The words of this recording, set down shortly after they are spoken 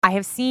I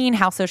have seen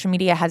how social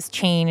media has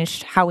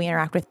changed how we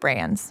interact with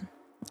brands.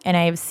 And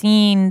I have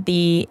seen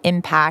the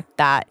impact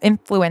that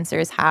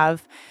influencers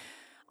have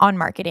on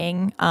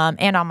marketing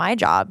and on my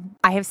job.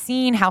 I have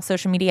seen how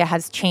social media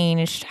has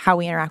changed how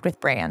we interact with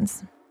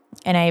brands.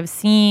 And I have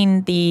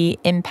seen the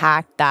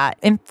impact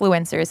that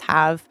influencers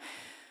have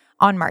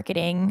on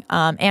marketing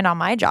and on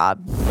my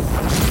job.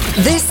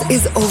 This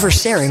is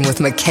Oversharing with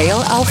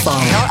Mikhail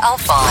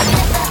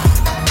Alfon.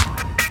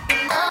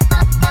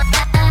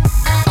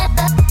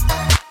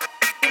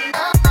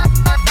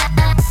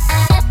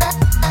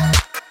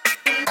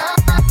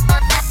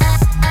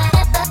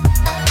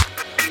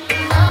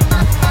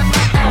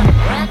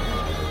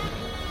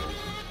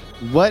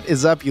 What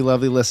is up, you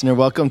lovely listener?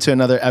 Welcome to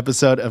another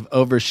episode of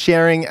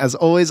Oversharing. As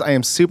always, I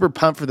am super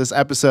pumped for this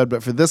episode,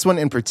 but for this one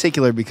in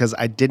particular, because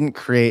I didn't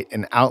create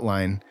an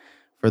outline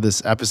for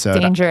this episode.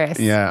 Dangerous.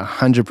 Yeah,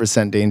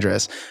 100%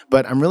 dangerous.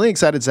 But I'm really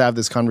excited to have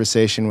this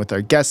conversation with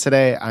our guest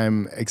today.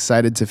 I'm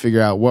excited to figure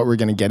out what we're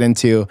going to get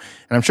into,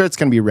 and I'm sure it's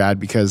going to be rad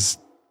because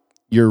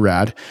you're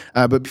rad.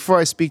 But before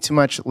I speak too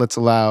much, let's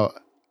allow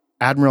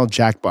Admiral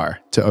Jack Barr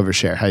to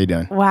overshare. How you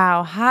doing?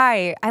 Wow.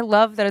 Hi. I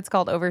love that it's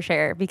called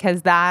overshare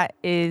because that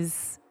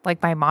is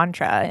like my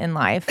mantra in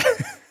life.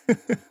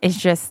 It's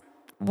just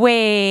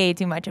way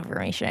too much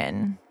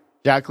information.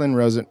 Jacqueline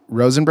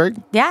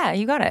Rosenberg? Yeah,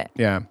 you got it.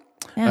 Yeah.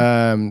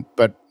 Yeah.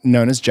 But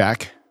known as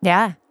Jack.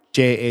 Yeah.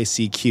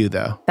 J-A-C-Q,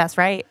 though. That's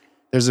right.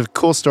 There's a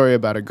cool story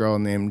about a girl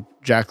named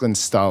Jacqueline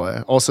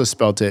Stalla, also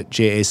spelt it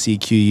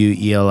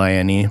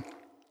Jacqueline.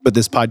 But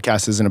this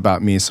podcast isn't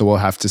about me, so we'll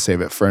have to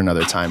save it for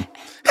another time.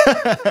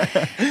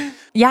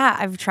 Yeah,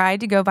 I've tried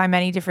to go by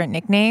many different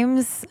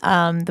nicknames.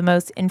 The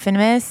most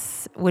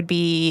infamous would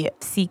be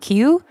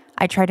CQ.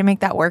 I tried to make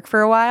that work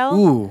for a while.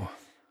 Ooh.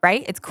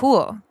 Right? It's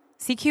cool.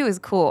 CQ is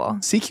cool.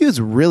 CQ is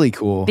really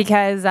cool.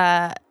 Because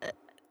I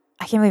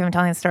can't believe I'm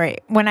telling the story.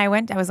 When I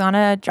was on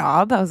a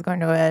job. I was going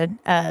to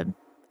a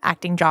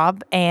acting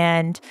job,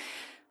 and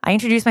I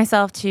introduced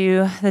myself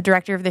to the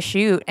director of the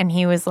shoot, and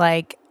he was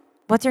like,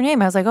 "What's your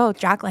name?" I was like, "Oh,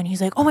 Jacqueline."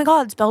 He's like, "Oh my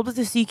God, spelled with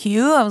a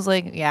CQ." I was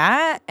like,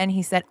 "Yeah." And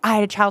he said, "I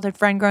had a childhood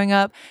friend growing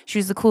up. She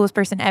was the coolest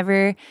person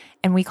ever.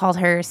 And we called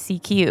her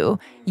CQ.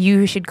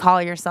 You should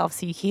call yourself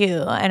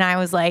CQ." And I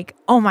was like,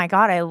 "Oh my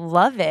God, I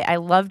love it. I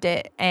loved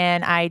it."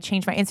 And I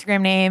changed my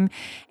Instagram name.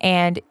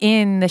 And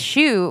in the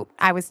shoot,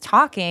 I was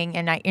talking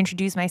and I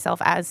introduced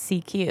myself as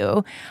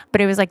CQ.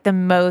 But it was like the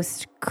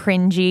most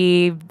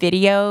cringy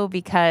video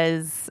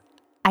because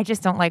I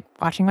just don't like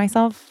watching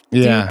myself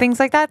do things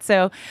like that.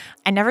 So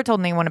I never told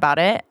anyone about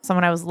it.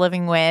 Someone I was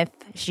living with,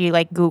 she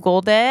like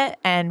Googled it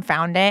and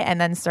found it and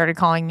then started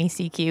calling me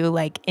CQ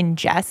like in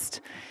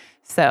jest.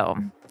 So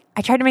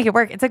I tried to make it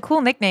work. It's a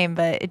cool nickname,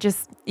 but it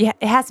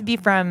has to be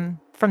from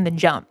the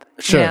jump.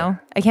 Sure. You know?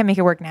 I can't make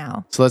it work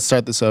now. So let's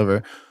start this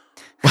over.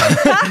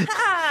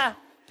 How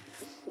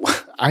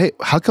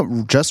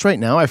come just right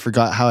now I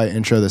forgot how I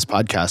intro this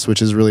podcast,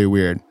 which is really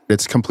weird.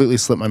 It's completely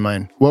slipped my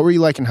mind. What were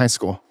you like in high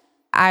school?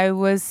 I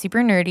was super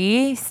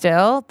nerdy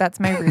still. That's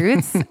my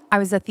roots. I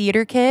was a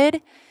theater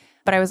kid,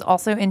 but I was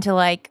also into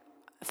like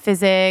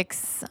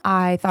physics.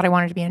 I thought I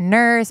wanted to be a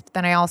nurse, but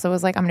then I also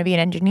was like, I'm going to be an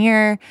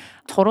engineer.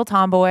 Total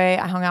tomboy.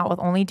 I hung out with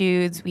only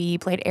dudes. We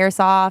played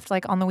airsoft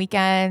like on the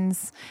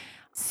weekends.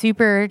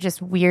 Super just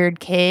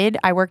weird kid.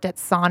 I worked at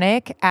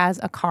Sonic as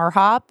a car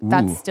hop. Ooh.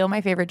 That's still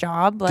my favorite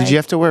job. Like, Did you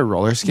have to wear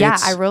roller skates? Yeah,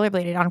 I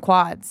rollerbladed on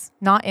quads,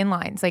 not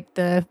inlines, like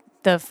the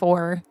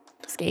four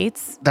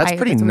skates. That's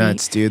pretty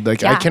nuts, dude.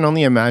 Like, yeah. I can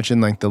only imagine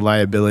like the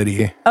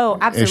liability. Oh,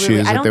 absolutely.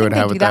 Issues I don't that they would think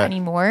have they do with that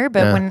anymore. But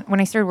Yeah. when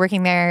I started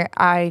working there,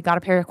 I got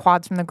a pair of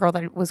quads from the girl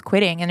that was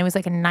quitting, and it was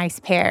like a nice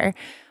pair.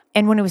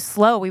 And when it was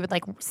slow, we would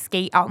like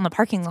skate out in the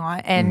parking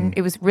lot, and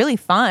it was really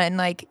fun.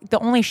 Like the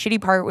only shitty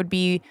part would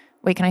be,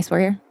 wait, can I swear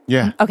here?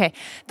 Yeah. Okay.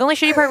 The only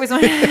shitty part was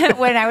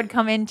when I would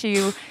come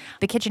into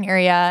the kitchen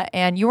area,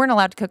 and you weren't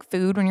allowed to cook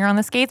food when you're on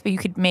the skates, but you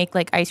could make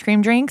like ice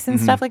cream drinks and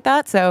stuff like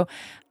that. So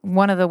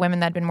one of the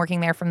women that had been working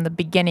there from the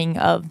beginning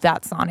of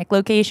that Sonic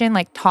location,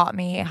 like taught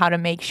me how to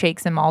make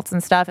shakes and malts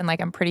and stuff. And like,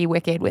 I'm pretty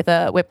wicked with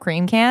a whipped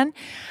cream can.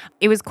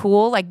 It was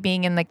cool, like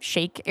being in the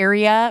shake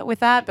area with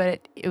that.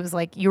 But it was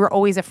like, you were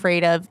always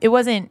afraid of, it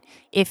wasn't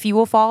if you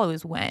will fall, it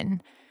was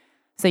when.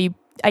 So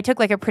I took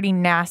like a pretty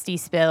nasty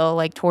spill,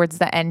 like towards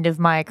the end of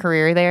my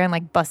career there and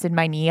like busted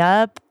my knee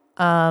up.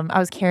 I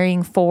was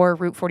carrying 4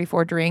 Route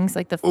 44 drinks,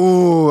 like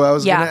Ooh, I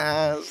was gonna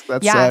ask.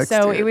 That sucks,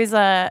 so dude. it was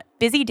a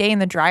busy day in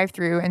the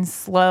drive-through and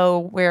slow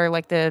where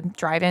like the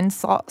drive-in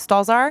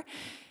stalls are.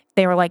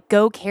 They were like,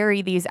 go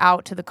carry these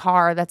out to the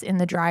car that's in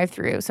the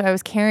drive-through. So I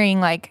was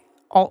carrying like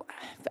 4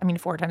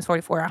 times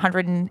 44,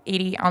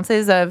 180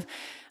 ounces of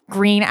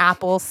green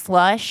apple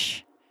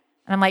slush.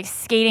 And I'm like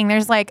skating.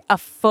 There's like a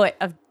foot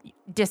of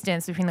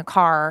distance between the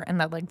car and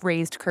the like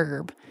raised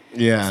curb.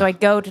 Yeah. So I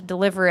go to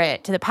deliver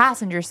it to the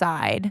passenger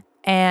side,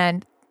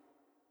 and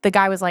the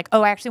guy was like,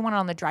 "Oh, I actually want it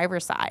on the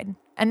driver's side."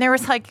 And there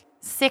was like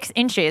 6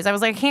 inches. I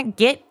was like, I can't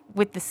get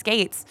with the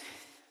skates.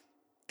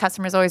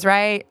 Customer's always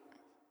right.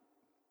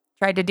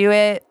 Tried to do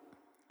it,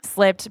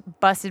 slipped,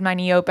 busted my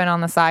knee open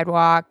on the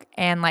sidewalk,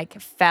 and like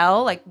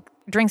fell, like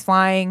drinks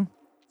flying.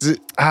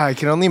 I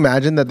can only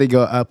imagine that they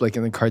go up like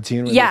in the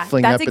cartoon when they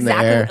fling up in the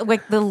air.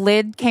 Like the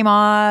lid came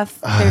off.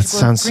 That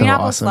sounds green so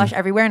apple awesome. slush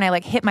everywhere, and I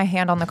like hit my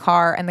hand on the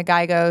car, and the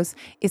guy goes,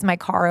 "Is my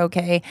car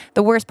okay?"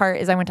 The worst part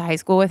is I went to high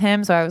school with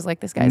him, so I was like,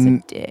 "This guy's a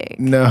dick."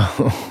 No,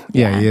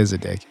 yeah, he is a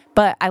dick.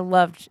 But I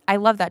loved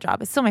that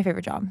job. It's still my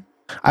favorite job.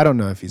 I don't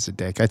know if he's a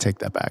dick. I take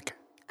that back.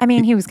 I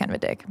mean, he was kind of a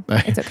dick.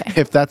 It's okay.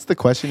 If that's the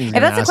question he's If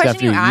going to that's ask the question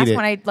after you you ask eat it.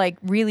 when I like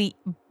really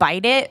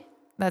bite it,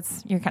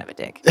 you're kind of a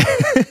dick.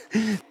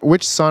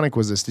 Which Sonic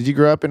was this? Did you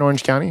grow up in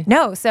Orange County?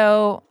 No,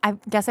 so I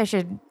guess I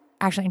should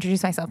actually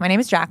introduce myself. My name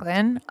is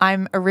Jacqueline.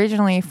 I'm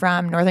originally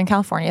from Northern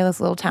California,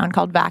 this little town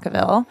called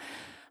Vacaville.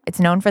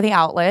 It's known for the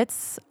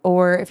outlets,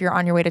 or if you're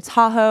on your way to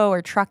Tahoe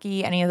or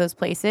Truckee, any of those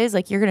places,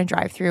 like you're going to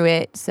drive through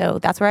it. So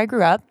that's where I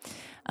grew up.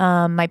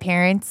 My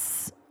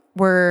parents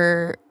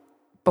were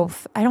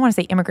both, I don't want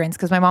to say immigrants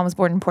because my mom was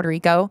born in Puerto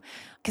Rico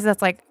because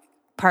that's like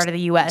part of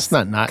the U.S. It's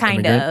not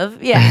kind immigrant.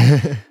 of.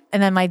 Yeah.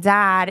 And then my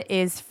dad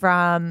is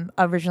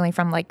originally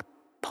from like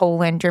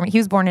Poland, Germany. He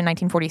was born in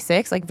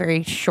 1946, like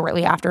very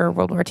shortly after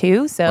World War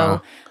II. So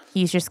Wow.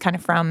 he's just kind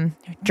of from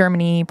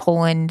Germany,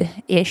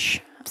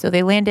 Poland-ish. So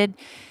they landed.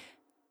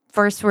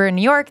 First were in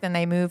New York, then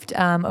they moved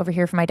over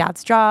here for my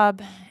dad's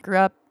job. Grew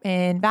up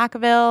in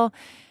Vacaville.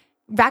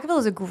 Vacaville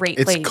is a great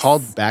place. It's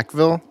called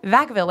Backville?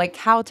 Vacaville, like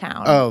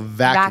Cowtown. Oh,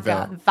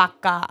 Vacaville.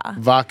 Vaca.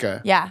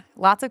 Vaca. Yeah,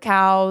 lots of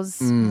cows,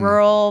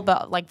 rural,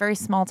 but like very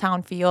small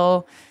town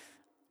feel.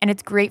 And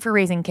it's great for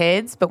raising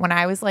kids. But when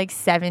I was like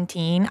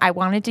 17, I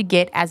wanted to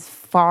get as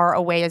far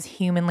away as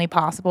humanly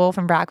possible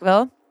from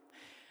Vacaville.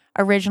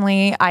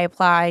 Originally, I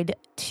applied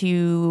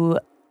to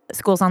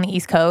schools on the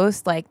East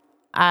Coast. Like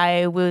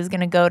I was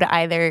going to go to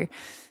either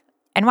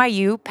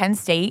NYU, Penn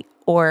State,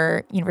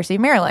 or University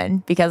of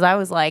Maryland because I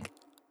was like,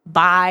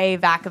 bye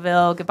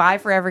Vacaville, goodbye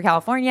forever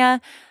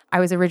California. I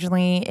was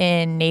originally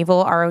in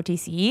Naval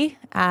ROTC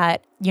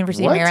at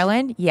University of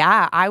Maryland.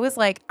 Yeah, I was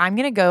like, I'm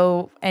going to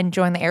go and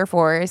join the Air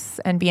Force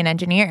and be an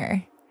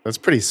engineer. That's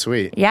pretty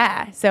sweet.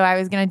 Yeah, so I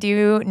was going to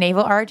do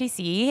Naval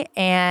ROTC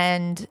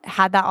and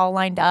had that all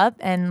lined up.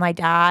 And my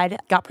dad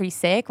got pretty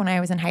sick when I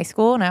was in high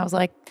school. And I was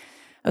like,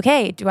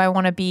 okay, do I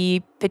want to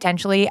be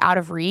potentially out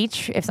of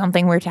reach if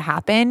something were to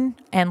happen?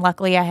 And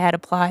luckily I had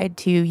applied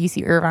to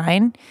UC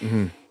Irvine.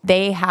 Mm-hmm.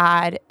 They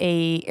had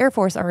a Air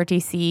Force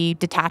ROTC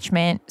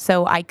detachment,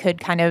 so I could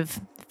kind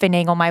of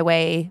finagle my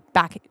way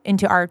back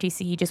into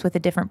ROTC just with a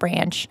different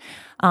branch.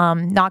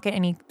 Not get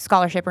any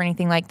scholarship or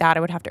anything like that. I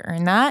would have to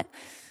earn that.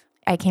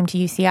 I came to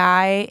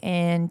UCI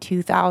in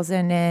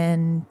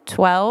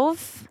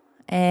 2012,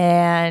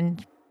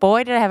 and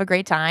boy, did I have a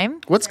great time.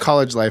 What's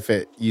college life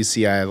at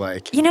UCI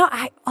like? You know,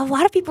 a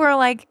lot of people are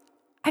like,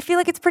 I feel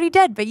like it's pretty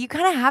dead, but you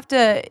kind of have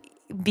to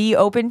be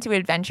open to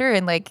adventure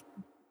and like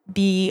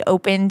be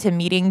open to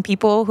meeting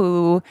people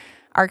who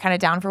are kind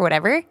of down for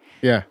whatever.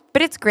 Yeah.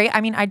 But it's great.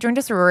 I mean, I joined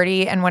a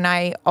sorority, and when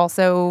I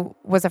also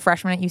was a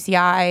freshman at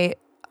UCI,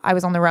 I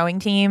was on the rowing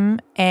team.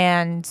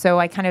 And so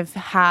I kind of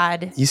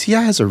had...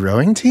 UCI has a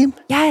rowing team?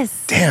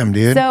 Yes. Damn,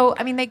 dude. So,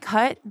 I mean, they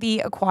cut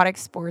the aquatic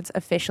sports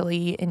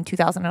officially in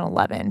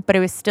 2011, but it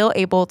was still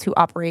able to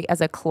operate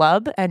as a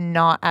club and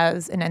not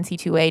as an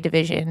NC2A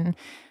division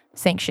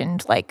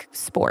sanctioned like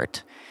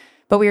sport.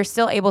 But we were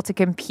still able to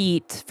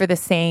compete for the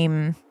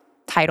same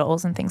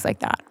titles and things like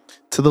that.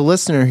 To the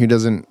listener who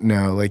doesn't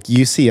know, like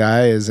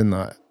UCI is in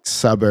the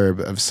suburb,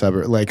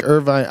 like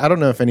Irvine. I don't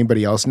know if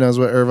anybody else knows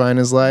what Irvine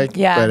is like,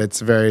 but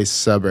it's very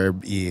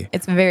suburb-y.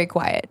 It's very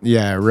quiet.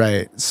 Yeah,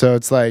 right. So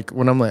it's like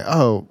when I'm like,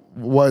 oh,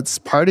 what's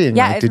partying?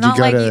 Yeah, like? it's not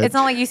like it's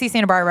not like UC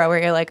Santa Barbara where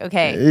you're like,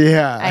 okay,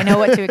 yeah, I know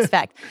what to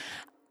expect.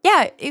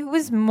 Yeah, it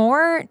was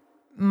more.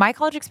 My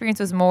college experience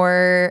was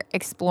more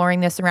exploring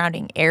the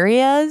surrounding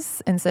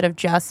areas instead of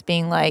just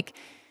being like,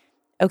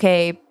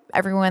 okay,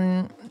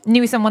 everyone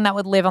knew someone that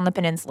would live on the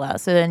peninsula.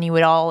 So then you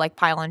would all like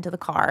pile into the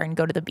car and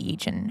go to the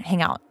beach and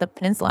hang out at the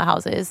peninsula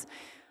houses.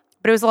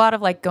 But it was a lot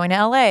of like going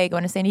to LA,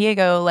 going to San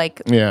Diego,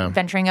 like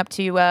venturing up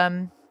to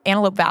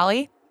Antelope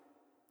Valley,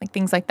 like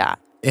things like that.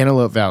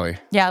 Antelope Valley.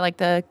 Yeah, like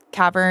the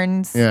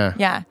caverns. Yeah.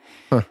 Yeah.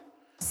 Huh.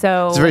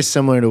 So it's very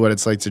similar to what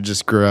it's like to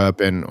just grow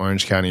up in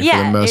Orange County for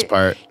the most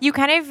part. You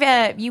kind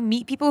of, you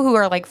meet people who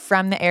are like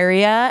from the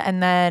area,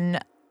 and then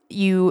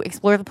you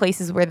explore the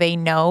places where they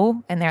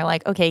know, and they're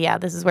like, okay, yeah,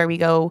 this is where we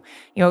go.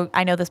 You know,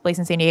 I know this place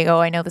in San Diego.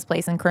 I know this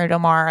place in Corona del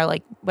Mar,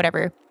 like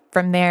whatever.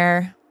 From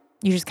there,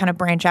 you just kind of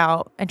branch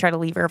out and try to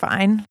leave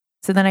Irvine.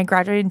 So then I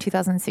graduated in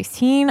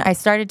 2016. I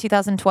started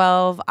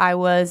 2012. I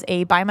was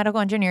a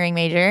biomedical engineering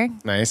major.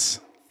 Nice.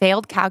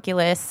 Failed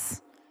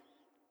calculus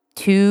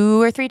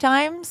 2 or 3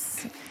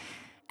 times.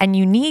 And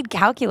you need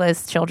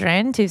calculus,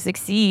 children, to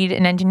succeed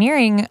in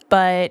engineering.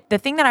 But the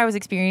thing that I was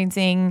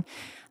experiencing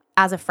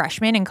as a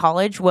freshman in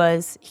college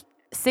was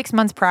 6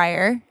 months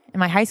prior in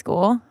my high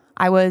school,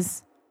 I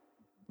was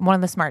one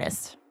of the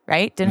smartest,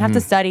 right? Didn't have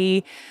to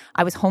study.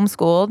 I was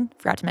homeschooled.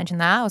 Forgot to mention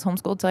that. I was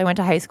homeschooled till I went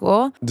to high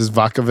school. Does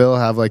Vacaville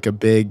have like a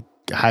big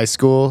high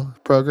school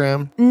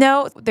program?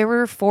 No, there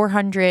were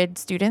 400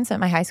 students at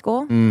my high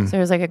school. So there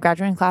was like a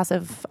graduating class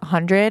of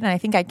 100. And I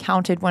think I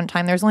counted one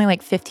time, there was only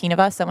like 15 of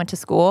us that went to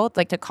school,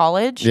 like to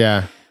college.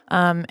 Yeah.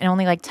 And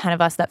only like 10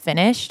 of us that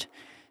finished.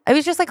 It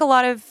was just like a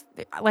lot of,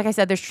 like I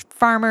said, there's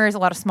farmers, a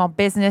lot of small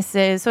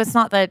businesses. So it's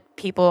not that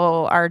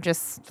people are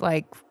just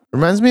like...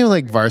 Reminds me of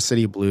like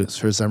Varsity Blues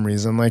for some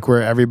reason, like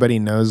where everybody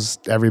knows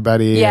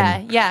everybody.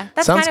 Yeah.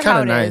 That's sounds kind of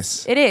how it nice.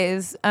 is. It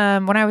is.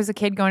 When I was a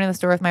kid going to the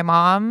store with my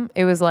mom,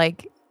 it was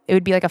like, it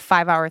would be like a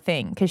 5-hour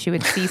thing because she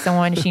would see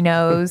someone she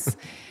knows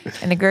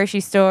in the grocery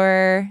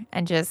store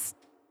and just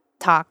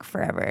talk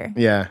forever.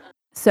 Yeah.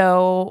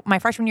 So my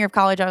freshman year of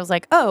college, I was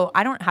like, oh,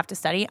 I don't have to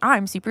study.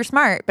 I'm super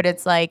smart. But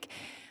it's like,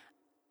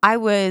 I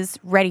was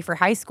ready for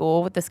high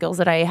school with the skills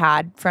that I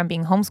had from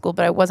being homeschooled,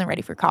 but I wasn't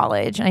ready for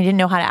college. And I didn't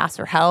know how to ask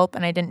for help.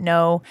 And I didn't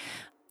know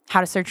how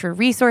to search for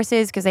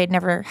resources because I had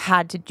never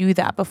had to do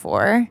that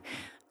before.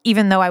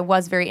 Even though I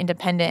was very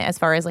independent as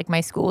far as like my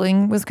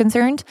schooling was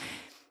concerned.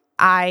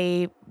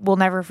 I will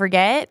never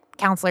forget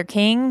Counselor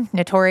King,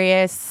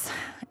 notorious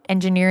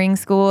engineering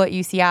school at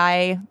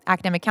UCI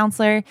academic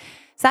counselor,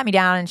 sat me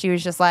down and she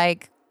was just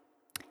like,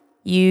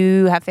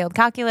 you have failed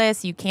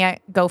calculus. You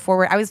can't go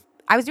forward. I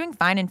was doing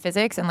fine in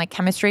physics and like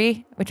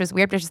chemistry, which was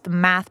weird, but just the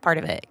math part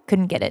of it.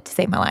 Couldn't get it to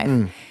save my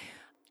life.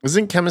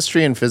 Isn't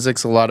chemistry and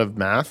physics a lot of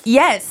math?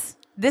 Yes.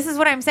 This is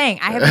what I'm saying.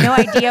 I have no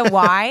idea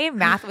why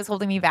math was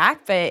holding me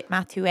back, but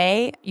math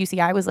 2A,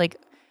 UCI was like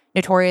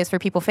notorious for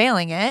people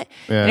failing it.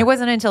 Yeah. And it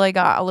wasn't until I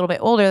got a little bit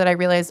older that I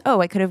realized,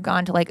 oh, I could have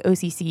gone to like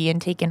OCC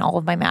and taken all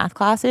of my math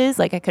classes.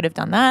 Like I could have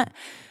done that,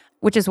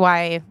 which is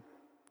why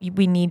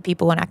we need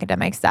people in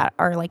academics that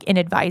are like in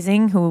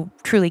advising who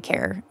truly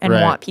care and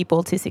want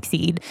people to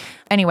succeed.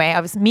 Anyway, I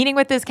was meeting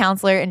with this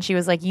counselor and she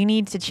was like, you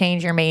need to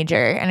change your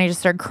major. And I just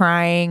started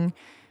crying.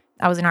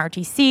 I was in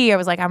ROTC. I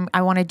was like,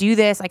 I want to do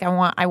this. Like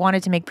I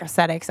wanted to make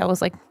prosthetics. That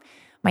was like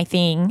my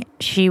thing.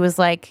 She was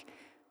like,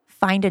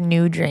 find a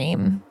new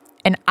dream.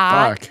 And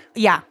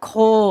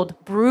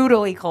cold,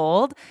 brutally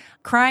cold,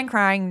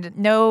 crying,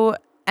 no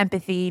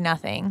empathy,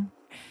 nothing.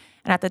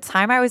 And at the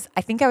time I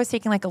think I was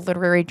taking like a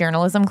literary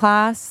journalism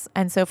class.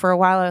 And so for a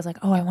while I was like,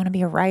 oh, I want to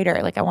be a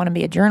writer. Like I want to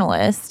be a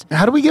journalist.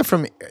 How do we get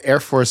from Air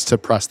Force to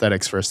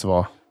prosthetics, first of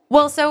all?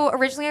 Well, so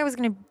originally I was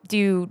going to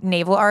do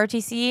naval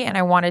ROTC and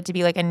I wanted to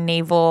be like a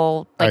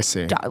naval, like, I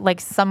see.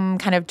 Like some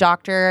kind of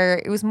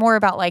doctor. It was more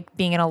about like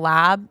being in a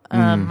lab.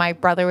 My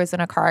brother was in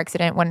a car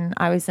accident when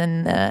I was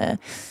in the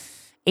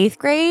 8th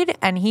grade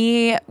and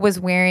he was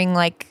wearing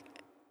like,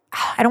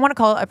 I don't want to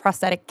call it a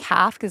prosthetic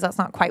calf because that's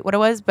not quite what it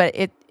was, but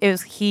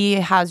he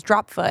has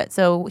drop foot.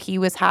 So he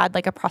had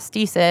like a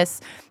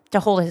prosthesis to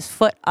hold his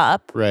foot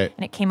up. Right.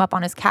 And it came up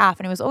on his calf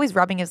and it was always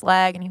rubbing his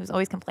leg and he was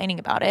always complaining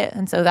about it.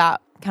 And so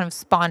that kind of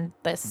spawned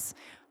this,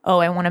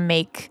 I want to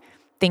make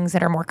things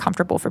that are more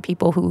comfortable for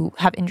people who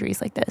have injuries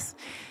like this.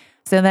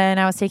 So then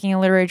I was taking a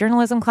literary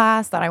journalism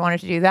class, thought I wanted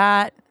to do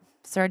that,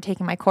 started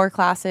taking my core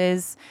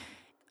classes.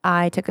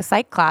 I took a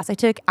psych class. I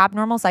took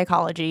abnormal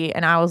psychology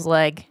and I was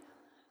like,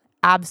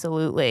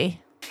 absolutely.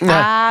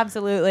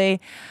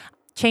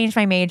 Changed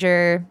my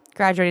major,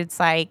 graduated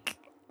psych,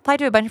 applied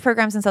to a bunch of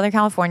programs in Southern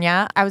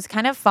California. I was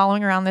kind of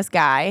following around this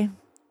guy.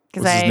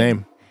 What's his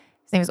name?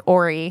 His name is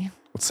Ori.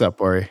 What's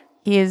up, Ori?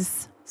 He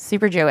is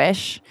super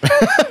Jewish.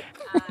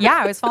 Yeah,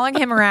 I was following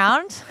him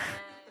around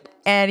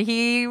and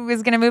he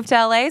was going to move to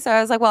LA. So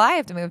I was like, well, I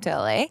have to move to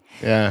LA.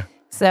 Yeah.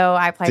 So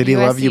I applied to USC. Did he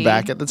love you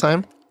back at the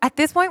time? At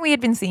this point, we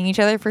had been seeing each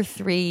other for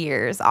 3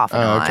 years off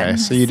and on. Okay.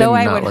 So you did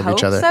not love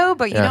each other. So,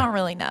 but you don't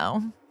really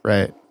know.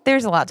 Right.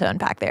 There's a lot to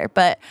unpack there.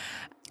 But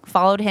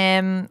followed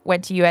him,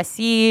 went to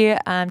USC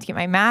to get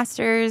my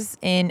master's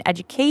in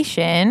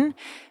education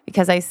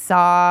because I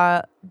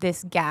saw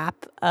this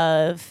gap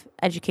of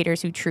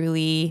educators who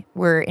truly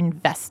were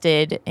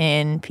invested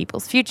in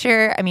people's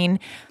future. I mean,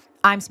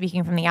 I'm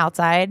speaking from the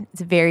outside.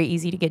 It's very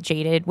easy to get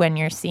jaded when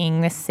you're seeing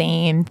the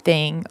same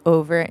thing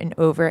over and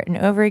over and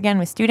over again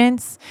with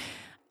students.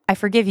 I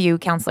forgive you,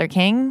 Counselor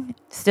King.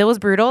 Still was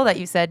brutal that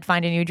you said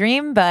find a new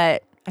dream,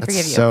 but I forgive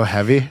you. So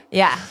heavy.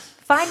 Yeah.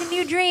 Find a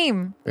new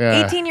dream.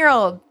 Yeah.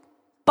 18-year-old,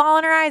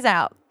 bawling her eyes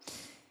out.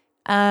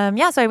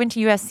 So I went to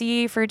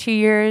USC for 2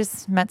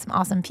 years, met some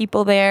awesome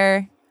people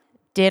there,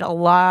 did a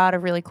lot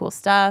of really cool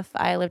stuff.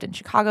 I lived in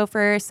Chicago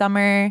for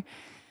summer.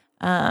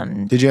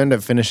 Did you end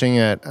up finishing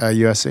at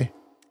USC?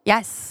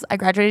 Yes. I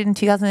graduated in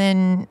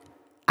 2000.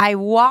 I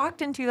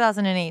walked in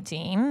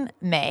 2018,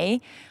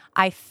 May.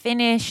 I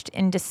finished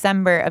in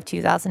December of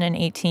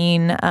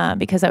 2018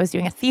 because I was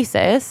doing a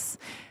thesis.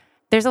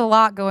 There's a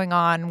lot going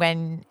on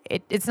when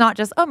it's not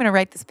just, I'm going to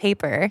write this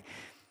paper.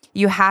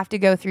 You have to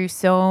go through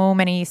so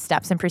many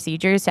steps and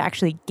procedures to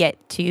actually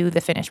get to the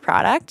finished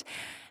product.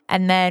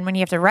 And then when you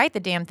have to write the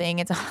damn thing,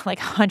 it's like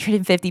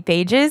 150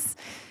 pages.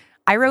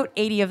 I wrote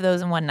 80 of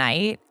those in one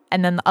night.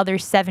 And then the other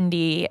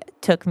 70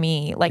 took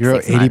me like 6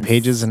 months. You wrote 80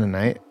 pages in a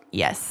night?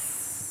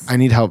 Yes. I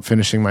need help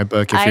finishing my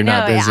book if you're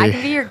not busy. I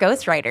can be your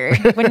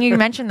ghostwriter. When you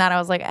mentioned that, I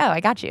was like, oh,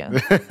 I got you.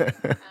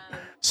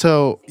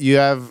 So you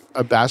have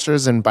a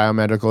bachelor's in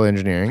biomedical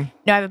engineering.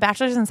 No, I have a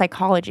bachelor's in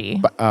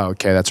psychology. Oh,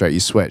 okay. That's right. You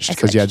switched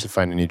because you had to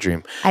find a new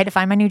dream. I had to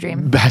find my new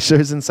dream.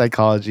 Bachelor's in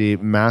psychology,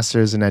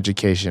 master's in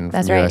education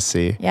from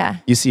USC. Yeah.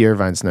 UC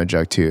Irvine's no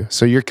joke too.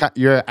 So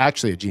you're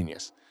actually a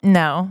genius.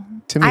 No.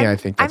 To me, I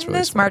think that's I'm really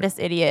the smart. smartest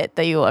idiot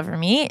that you'll ever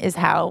meet is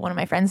how one of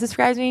my friends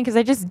describes me because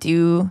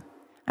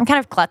I'm kind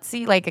of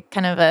klutzy, like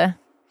I'm a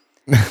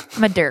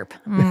derp.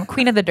 I'm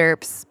queen of the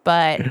derps,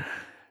 but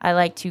I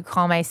like to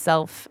call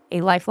myself a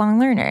lifelong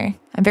learner.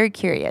 I'm very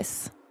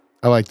curious.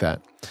 I like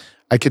that.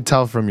 I could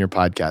tell from your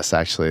podcast,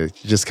 actually.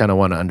 You just kind of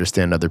want to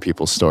understand other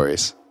people's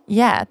stories.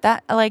 Yeah,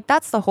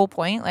 that's the whole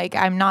point. Like,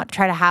 I'm not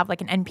trying to have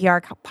like an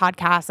NPR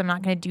podcast. I'm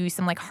not going to do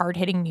some like hard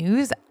hitting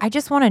news. I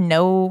just want to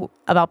know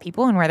about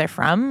people and where they're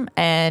from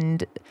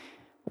and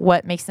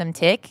what makes them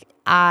tick.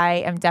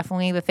 I am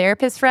definitely the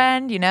therapist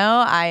friend.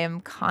 I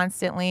am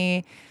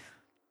constantly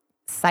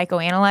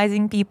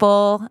psychoanalyzing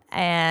people,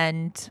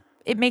 and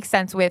it makes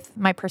sense with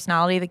my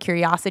personality, the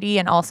curiosity,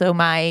 and also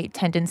my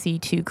tendency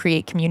to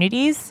create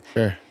communities,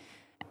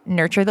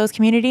 nurture those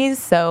communities.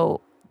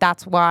 So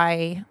that's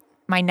why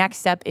my next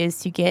step is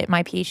to get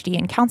my PhD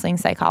in counseling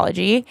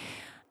psychology.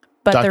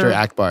 But Dr.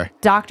 Akbar.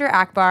 Dr.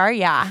 Akbar,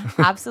 yeah,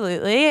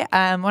 absolutely. When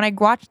I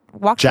walked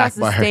across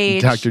the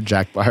stage, Dr.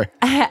 Jackbar.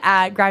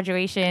 At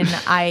graduation,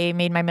 I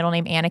made my middle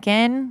name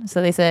Anakin.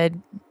 So they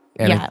said,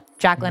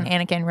 Jacqueline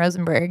Anakin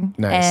Rosenberg.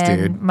 Nice,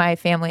 and dude. My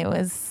family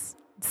was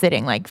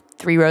sitting like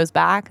 3 rows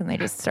back, and they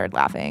just started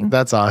laughing.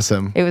 That's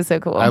awesome. It was so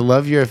cool. I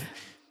love your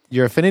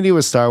affinity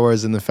with Star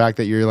Wars and the fact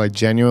that you're like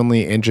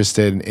genuinely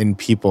interested in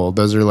people.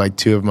 Those are like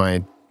 2 of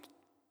my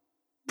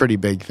pretty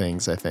big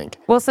things, I think.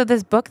 Well, so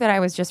this book that I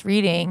was just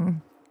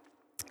reading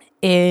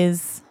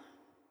is,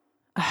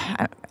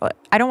 I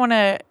don't want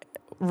to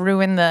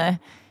ruin the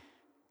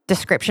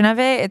description of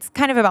it. It's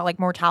kind of about like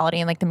mortality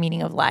and like the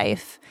meaning of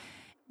life,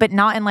 but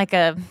not in like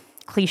a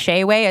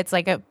cliche way. It's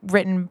like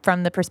written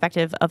from the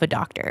perspective of a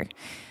doctor.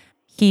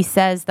 He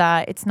says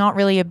that it's not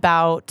really it's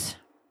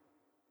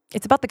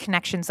about the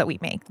connections that we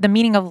make. The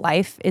meaning of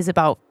life is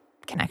about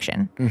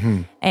connection.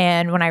 Mm-hmm.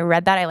 And when I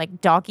read that, I like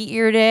doggy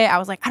eared it. I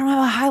was like, I don't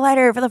have a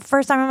highlighter for the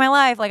first time in my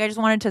life. Like, I just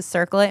wanted to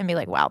circle it and be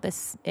like, wow,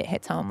 it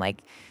hits home.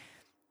 Like,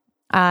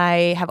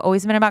 I have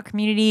always been about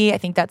community. I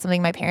think that's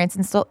something my parents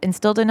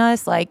instilled in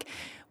us. Like,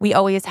 we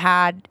always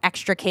had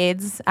extra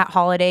kids at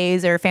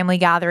holidays or family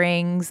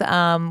gatherings.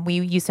 We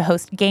used to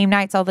host game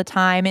nights all the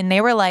time. And they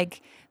were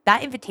like,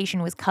 that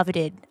invitation was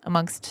coveted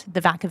amongst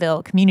the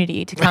Vacaville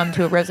community to come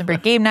to a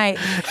Rosenberg game night.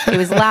 It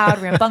was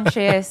loud,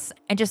 rambunctious,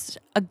 and just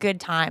a good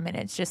time. And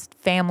it's just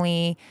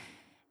family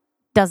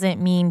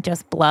doesn't mean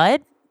just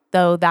blood,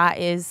 though that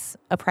is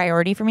a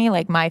priority for me.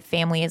 Like, my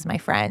family is my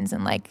friends,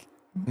 and like,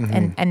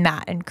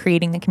 and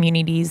creating the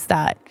communities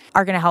that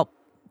are going to help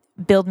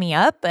build me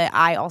up, but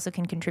I also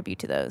can contribute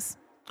to those.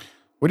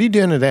 What are you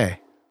doing today?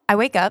 I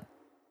wake up.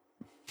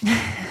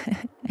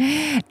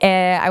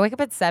 I wake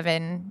up at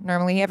 7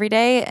 normally every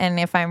day, and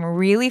if I'm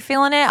really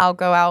feeling it, I'll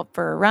go out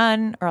for a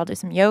run or I'll do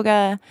some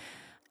yoga.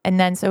 And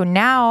then so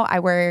now I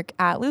work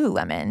at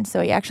Lululemon. So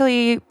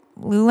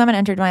Lululemon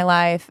entered my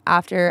life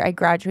after I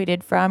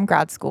graduated from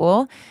grad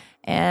school,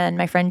 and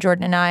my friend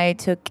Jordan and I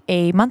took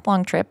a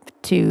month-long trip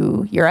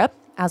to Europe,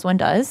 as one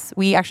does.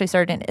 We actually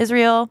started in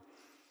Israel,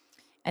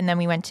 and then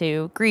we went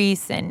to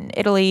Greece and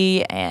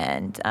Italy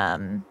and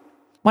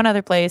one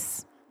other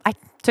place. I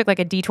took like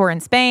a detour in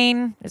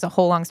Spain. There's a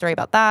whole long story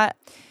about that.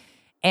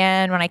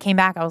 And when I came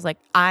back, I was like,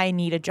 I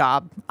need a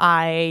job.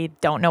 I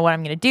don't know what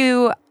I'm going to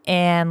do.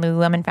 And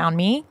Lululemon found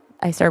me.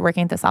 I started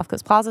working at the South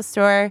Coast Plaza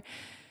store.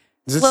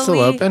 Is it still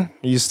open?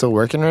 Are you still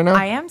working right now?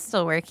 I am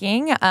still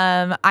working.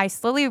 I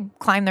slowly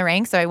climbed the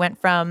ranks. So I went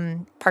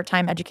from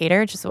part-time educator,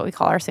 which is what we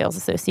call our sales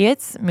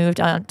associates, moved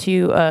on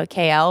to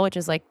KL, which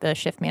is like the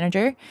shift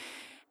manager.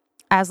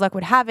 As luck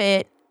would have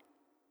it,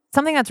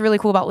 something that's really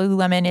cool about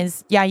Lululemon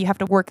is, you have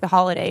to work the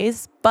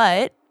holidays,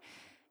 but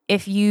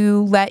if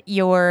you let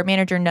your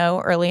manager know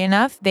early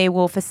enough, they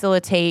will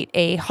facilitate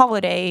a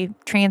holiday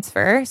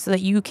transfer so that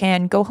you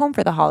can go home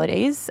for the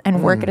holidays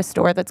and work at a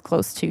store that's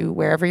close to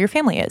wherever your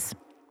family is.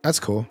 That's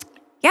cool.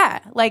 Yeah.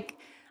 Like,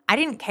 I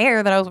didn't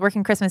care that I was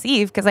working Christmas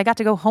Eve because I got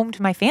to go home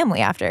to my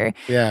family after.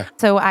 Yeah.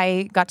 So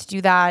I got to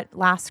do that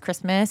last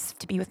Christmas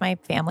to be with my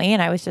family,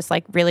 and I was just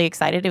like really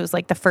excited. It was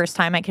like the first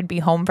time I could be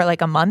home for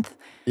like a month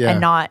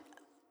and not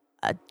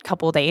a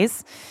couple of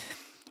days.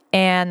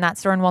 And that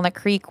store in Walnut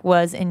Creek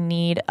was in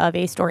need of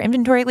a store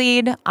inventory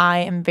lead. I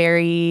am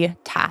very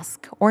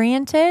task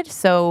oriented,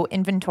 so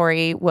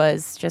inventory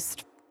was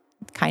just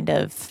kind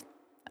of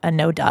a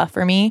no-duh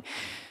for me.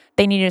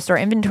 They needed a store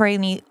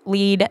inventory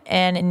lead,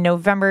 and in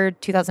November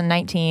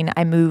 2019,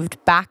 I moved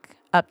back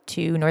up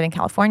to Northern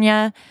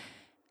California,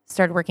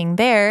 started working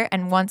there,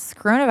 and once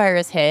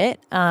coronavirus hit,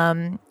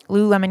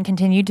 Lululemon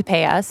continued to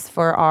pay us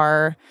for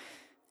our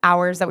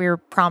hours that we were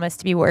promised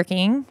to be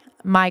working.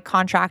 My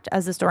contract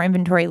as the store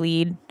inventory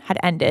lead had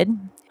ended.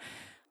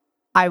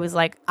 I was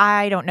like,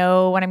 I don't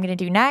know what I'm going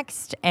to do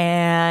next.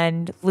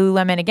 And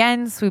Lululemon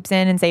again swoops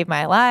in and saved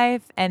my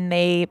life. And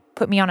they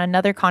put me on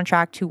another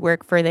contract to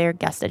work for their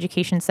guest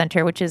education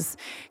center, which is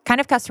kind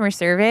of customer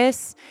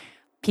service.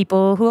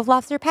 People who have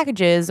lost their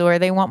packages, or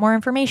they want more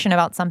information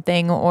about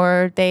something,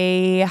 or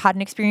they had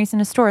an experience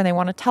in a store and they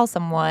want to tell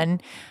someone.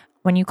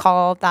 When you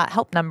call that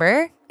help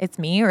number, it's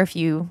me. Or if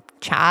you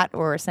chat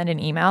or send an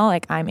email,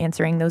 like I'm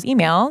answering those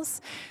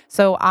emails.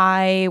 So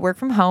I work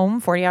from home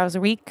 40 hours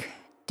a week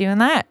doing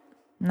that.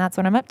 And that's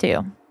what I'm up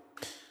to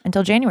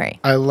until January.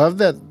 I love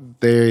that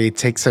they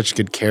take such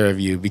good care of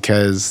you,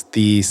 because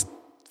the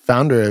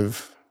founder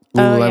of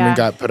Lululemon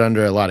got put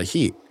under a lot of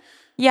heat.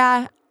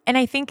 Yeah. And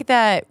I think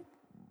that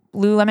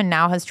Lululemon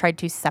now has tried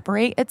to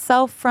separate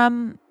itself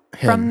from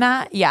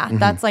that. Yeah.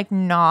 That's like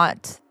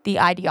not the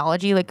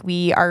ideology. Like,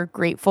 we are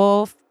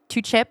grateful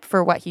to Chip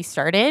for what he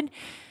started.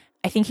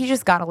 I think he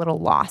just got a little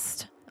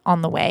lost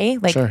on the way.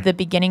 Like the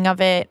beginning of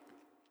it.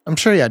 I'm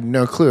sure he had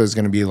no clue it was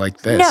going to be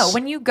like this. No,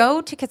 when you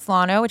go to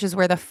Kitsilano, which is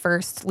where the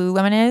first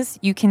Lululemon is,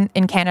 you can,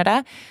 in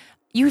Canada,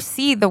 you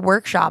see the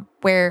workshop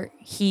where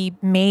he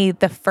made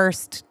the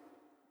first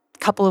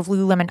couple of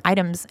Lululemon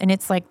items, and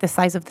it's like the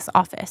size of this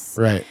office.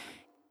 Right.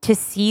 To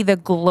see the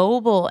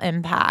global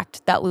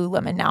impact that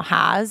Lululemon now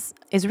has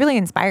is really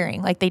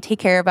inspiring. Like, they take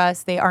care of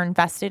us. They are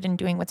invested in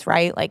doing what's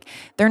right. Like,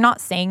 they're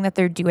not saying that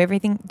they're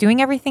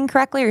doing everything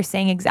correctly or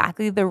saying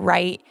exactly the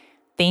right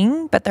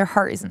thing, but their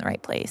heart is in the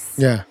right place.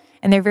 Yeah.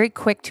 And they're very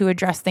quick to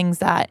address things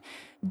that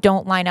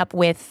don't line up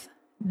with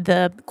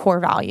the core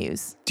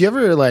values. Do you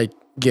ever like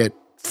get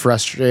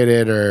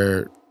frustrated,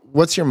 or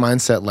what's your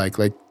mindset like?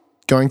 Like,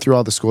 going through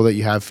all the school that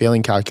you have,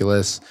 failing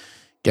calculus,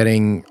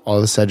 getting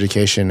all this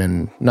education,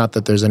 and not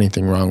that there's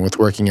anything wrong with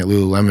working at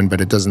Lululemon, but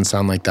it doesn't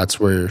sound like that's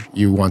where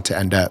you want to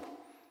end up.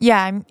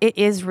 Yeah, it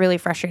is really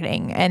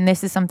frustrating. And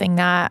this is something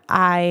that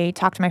I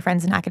talk to my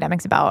friends and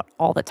academics about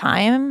all the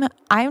time.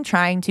 I'm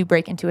trying to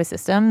break into a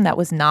system that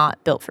was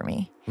not built for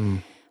me.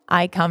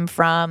 I come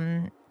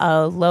from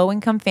a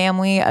low-income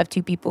family of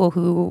two people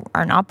who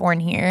are not born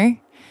here.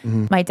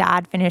 My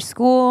dad finished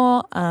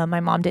school. My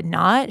mom did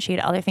not. She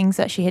had other things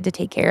that she had to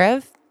take care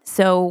of.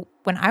 So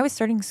when I was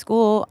starting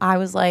school, I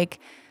was like,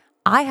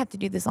 I have to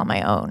do this on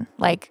my own.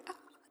 Like,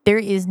 there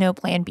is no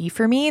plan B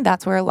for me.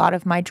 That's where a lot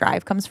of my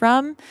drive comes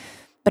from.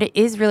 But it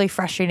is really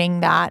frustrating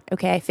that,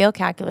 okay, I failed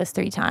calculus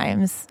 3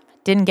 times,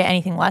 didn't get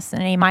anything less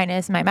than an A-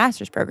 in my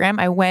master's program.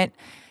 I went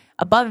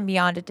above and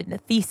beyond and did a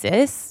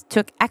thesis,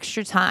 took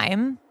extra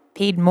time,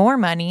 paid more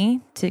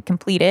money to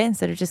complete it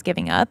instead of just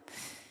giving up.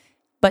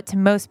 But to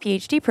most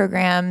PhD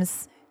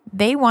programs,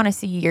 they want to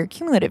see your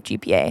cumulative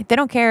GPA. They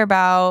don't care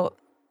about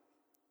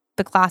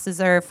the classes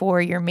are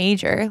for your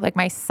major. Like,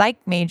 my psych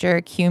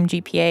major cum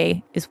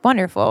GPA is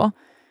wonderful.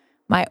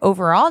 My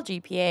overall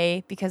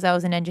GPA, because I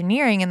was in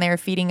engineering and they were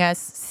feeding us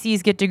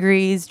C's get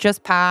degrees,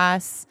 just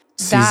pass.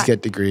 C's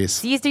get degrees.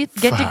 C's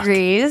get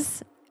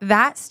degrees.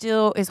 That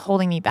still is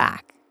holding me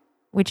back,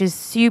 which is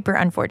super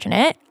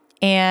unfortunate.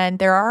 And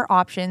there are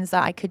options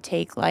that I could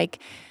take, like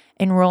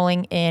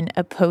enrolling in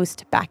a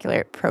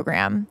post-baccalaureate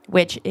program,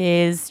 which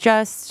is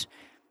just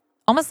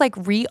almost like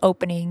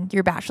reopening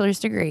your bachelor's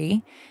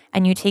degree,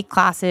 and you take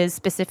classes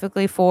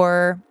specifically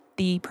for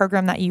the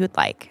program that you would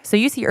like. So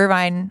UC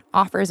Irvine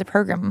offers a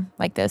program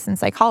like this in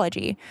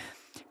psychology,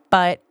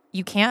 but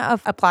you can't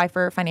apply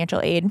for financial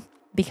aid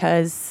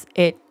because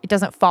it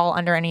doesn't fall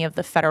under any of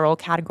the federal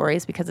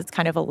categories because it's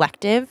kind of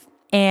elective,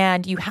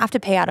 and you have to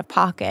pay out of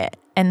pocket.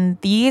 And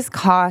these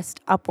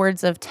cost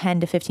upwards of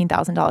 $10,000 to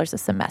 $15,000 a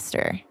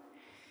semester.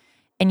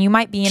 And you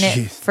might be in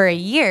it for a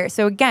year.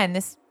 So again,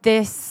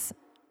 this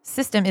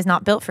system is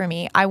not built for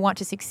me. I want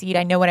to succeed.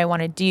 I know what I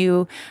want to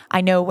do. I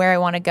know where I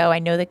want to go. I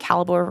know the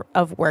caliber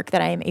of work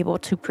that I am able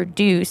to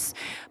produce.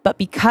 But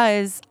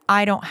because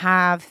I don't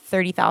have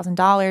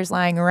 $30,000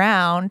 lying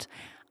around,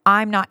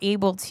 I'm not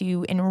able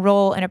to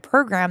enroll in a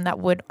program that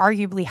would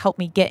arguably help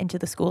me get into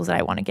the schools that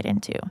I want to get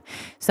into.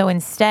 So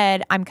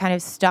instead, I'm kind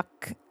of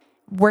stuck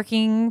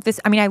working this.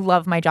 I mean, I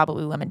love my job at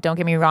Lululemon, don't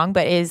get me wrong,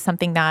 but it is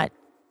something that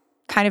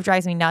kind of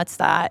drives me nuts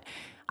that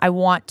I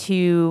want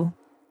to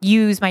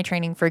use my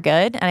training for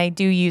good. And I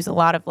do use a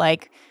lot of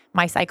like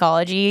my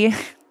psychology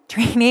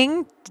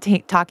training,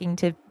 talking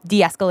to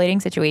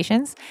de-escalating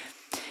situations.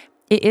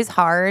 It is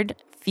hard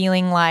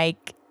feeling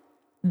like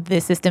the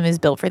system is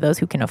built for those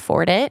who can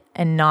afford it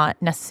and not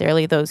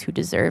necessarily those who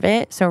deserve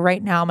it. So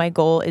right now my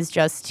goal is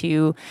just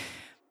to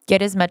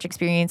get as much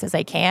experience as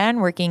I can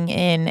working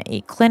in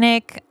a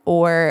clinic,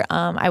 or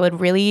I would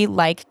really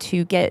like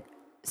to get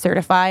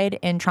certified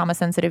in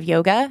trauma-sensitive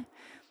yoga.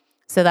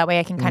 So that way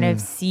I can kind of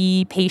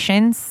see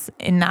patients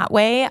in that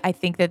way. I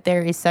think that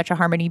there is such a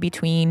harmony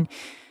between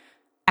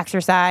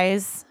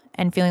exercise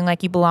and feeling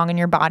like you belong in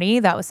your body.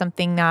 That was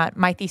something that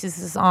my thesis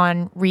is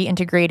on,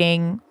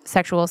 reintegrating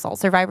sexual assault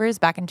survivors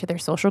back into their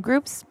social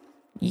groups.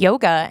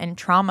 Yoga and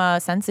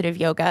trauma-sensitive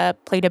yoga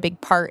played a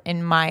big part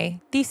in my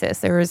thesis.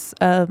 There was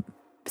a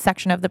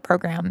section of the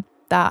program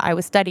that I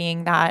was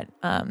studying that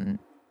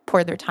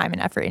poured their time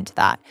and effort into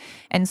that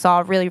and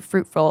saw really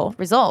fruitful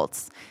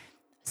results.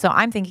 So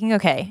I'm thinking,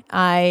 okay,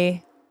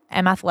 I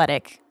am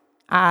athletic.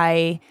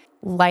 My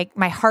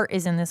heart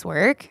is in this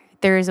work.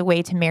 There is a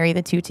way to marry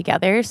the two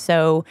together.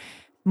 So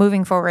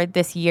moving forward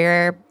this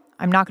year,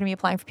 I'm not going to be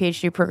applying for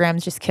PhD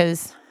programs just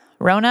because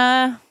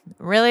Rona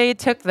really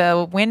took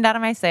the wind out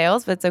of my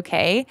sails, but it's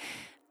okay.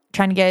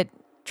 Trying to get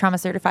trauma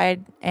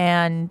certified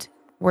and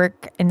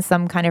work in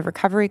some kind of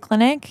recovery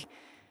clinic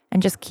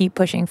and just keep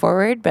pushing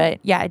forward. But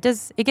yeah,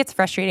 it gets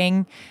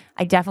frustrating.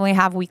 I definitely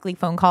have weekly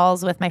phone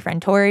calls with my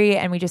friend Tori,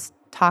 and we just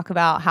talk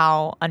about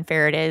how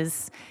unfair it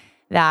is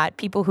that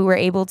people who were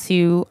able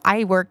to,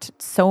 I worked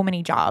so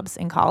many jobs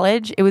in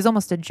college. It was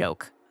almost a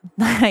joke.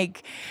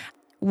 Like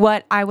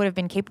what I would have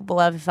been capable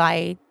of if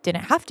I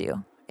didn't have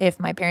to, if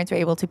my parents were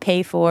able to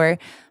pay for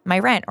my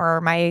rent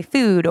or my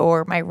food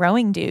or my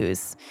rowing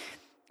dues.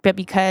 But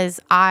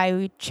because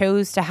I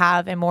chose to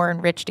have a more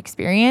enriched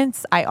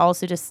experience, I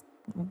also just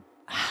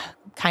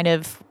kind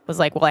of was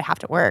like, well, I have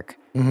to work.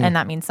 Mm-hmm. And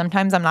that means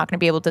sometimes I'm not going to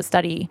be able to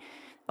study,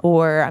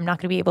 or I'm not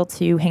going to be able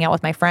to hang out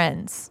with my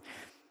friends.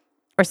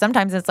 Or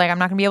sometimes it's like, I'm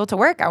not going to be able to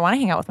work. I want to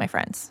hang out with my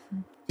friends.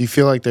 Do you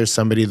feel like there's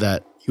somebody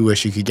that you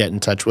wish you could get in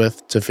touch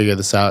with to figure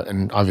this out?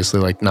 And obviously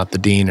like not the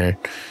dean or...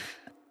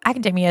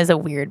 Academia is a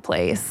weird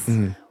place.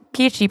 Mm-hmm.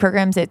 PhD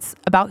programs, it's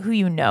about who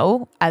you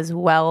know as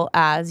well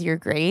as your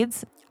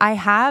grades. I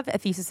have a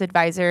thesis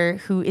advisor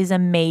who is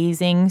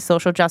amazing,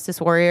 social justice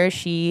warrior.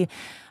 She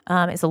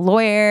is a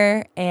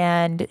lawyer,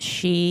 and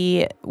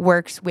she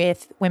works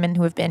with women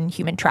who have been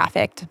human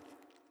trafficked.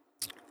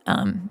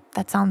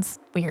 That sounds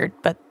weird,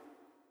 but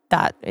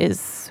that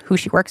is who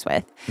she works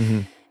with.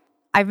 Mm-hmm.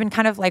 I've been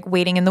kind of like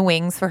waiting in the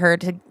wings for her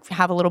to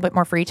have a little bit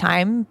more free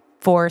time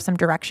for some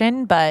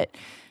direction, but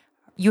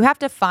you have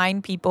to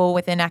find people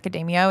within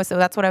academia. So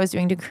that's what I was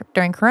doing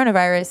during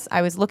coronavirus.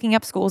 I was looking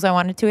up schools I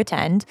wanted to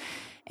attend,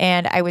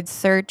 and I would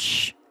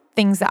search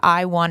things that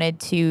I wanted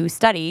to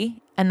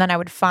study. And then I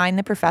would find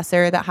the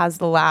professor that has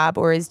the lab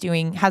or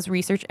has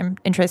research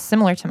interests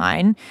similar to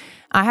mine.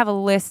 I have a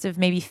list of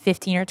maybe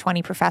 15 or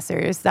 20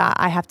 professors that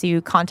I have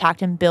to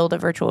contact and build a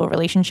virtual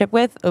relationship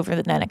with over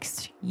the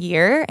next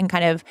year, and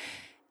kind of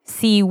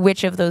see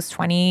which of those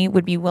 20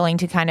 would be willing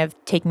to kind of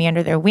take me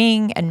under their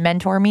wing and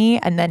mentor me,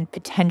 and then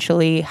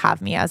potentially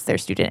have me as their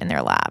student in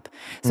their lab.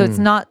 So it's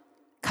not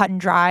cut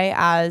and dry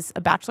as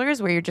a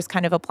bachelor's where you're just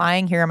kind of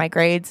applying, here are my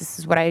grades, this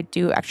is what I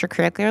do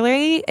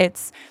extracurricularly.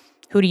 It's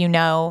who do you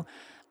know?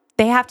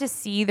 They have to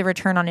see the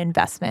return on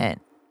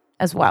investment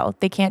as well.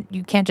 You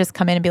can't just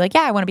come in and be like,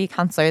 yeah, I want to be a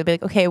counselor. They'll be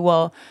like, okay,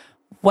 well,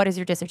 what is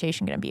your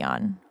dissertation going to be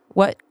on?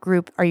 What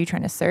group are you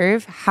trying to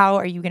serve? How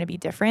are you going to be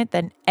different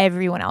than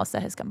everyone else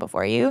that has come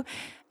before you?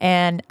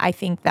 And I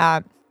think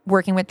that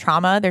working with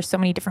trauma, there's so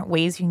many different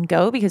ways you can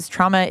go, because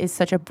trauma is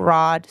such a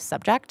broad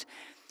subject.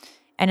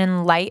 And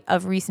in light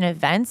of recent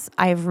events,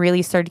 I've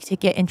really started to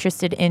get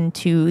interested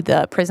into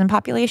the prison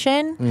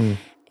population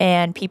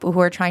and people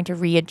who are trying to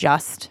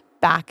readjust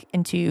back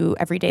into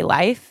everyday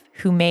life,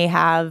 who may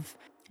have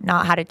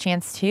not had a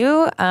chance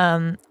to.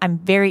 I'm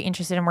very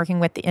interested in working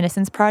with the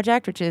Innocence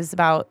Project, which is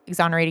about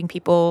exonerating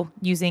people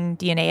using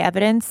DNA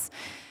evidence.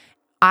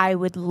 I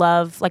would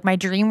love, my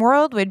dream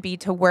world would be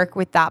to work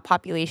with that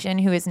population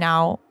who is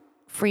now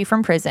free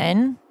from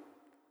prison,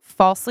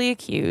 falsely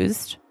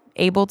accused,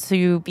 able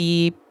to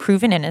be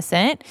proven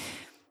innocent.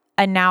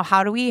 And now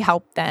how do we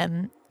help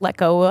them let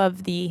go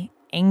of the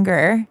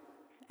anger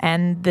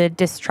and the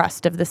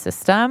distrust of the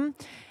system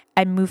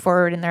and move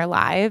forward in their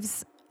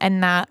lives?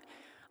 And that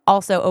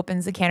also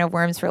opens a can of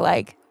worms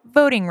for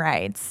voting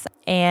rights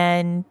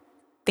and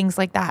things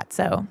like that.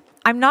 So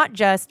I'm not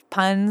just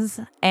puns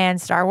and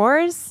Star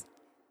Wars.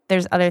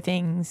 There's other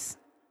things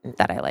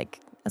that I like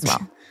as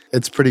well.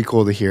 It's pretty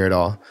cool to hear it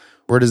all.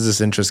 Where does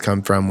this interest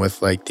come from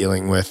with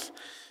dealing with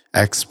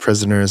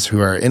ex-prisoners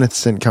who are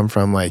innocent come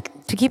from?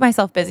 To keep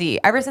myself busy.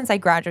 Ever since I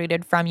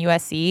graduated from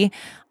USC,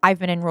 I've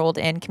been enrolled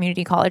in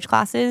community college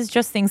classes,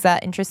 just things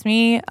that interest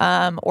me,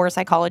 or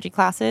psychology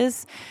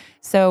classes.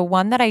 So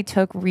one that I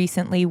took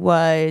recently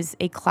was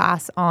a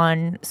class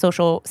on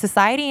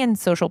society and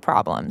social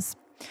problems.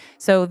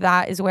 So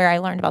that is where I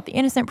learned about the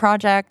Innocence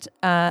Project.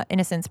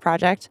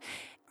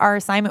 Our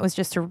assignment was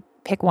just to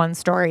pick one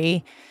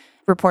story,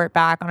 report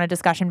back on a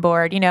discussion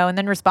board, and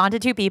then respond to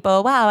two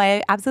people. Wow,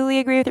 I absolutely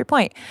agree with your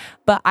point.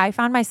 But I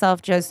found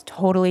myself just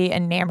totally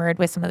enamored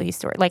with some of these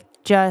stories,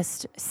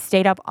 just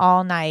stayed up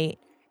all night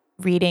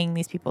reading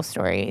these people's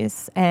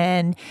stories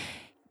and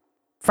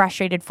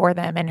frustrated for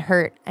them and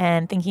hurt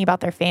and thinking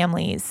about their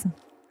families.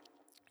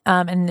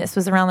 And this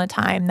was around the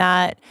time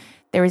that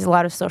there was a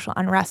lot of social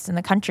unrest in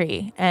the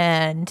country.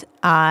 And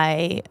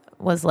I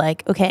was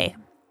like, okay,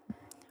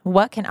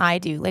 what can I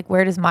do?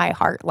 Where does my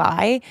heart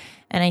lie?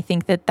 And I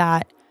think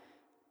that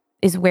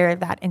is where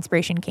that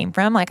inspiration came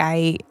from.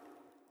 I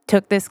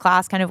took this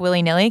class kind of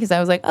willy-nilly because I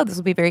was like, oh, this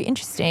will be very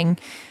interesting.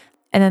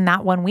 And then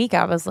that one week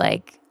I was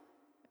like,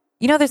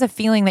 there's a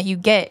feeling that you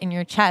get in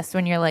your chest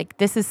when you're like,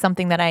 this is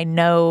something that I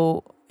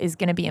know is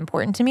going to be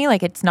important to me.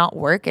 It's not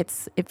work. It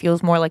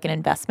feels more like an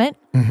investment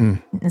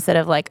instead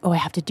of oh, I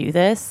have to do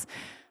this.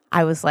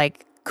 I was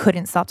like,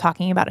 couldn't stop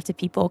talking about it to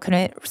people,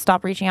 couldn't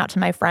stop reaching out to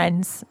my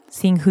friends,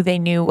 seeing who they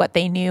knew, what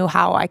they knew,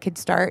 how I could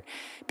start,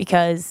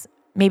 because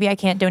maybe I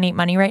can't donate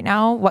money right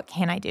now. What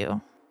can I do?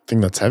 I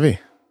think that's heavy.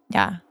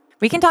 Yeah.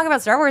 We can talk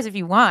about Star Wars if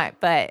you want,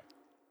 but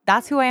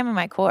that's who I am in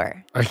my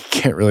core. I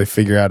can't really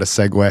figure out a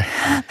segue.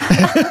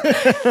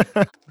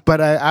 But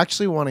I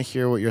actually want to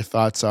hear what your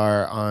thoughts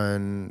are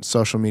on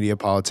social media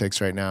politics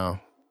right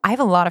now. I have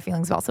a lot of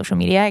feelings about social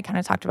media. I kind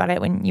of talked about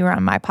it when you were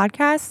on my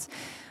podcast.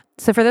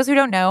 So for those who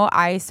don't know,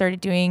 I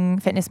started doing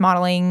fitness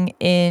modeling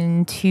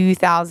in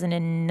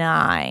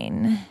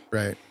 2009.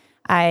 Right.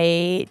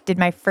 I did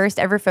my first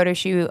ever photo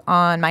shoot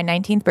on my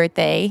 19th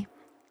birthday.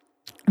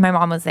 My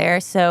mom was there.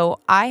 So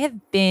I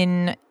have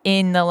been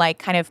in the like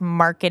kind of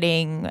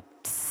marketing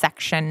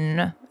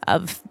section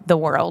of the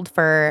world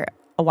for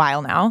a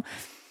while now.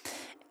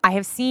 I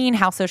have seen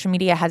how social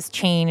media has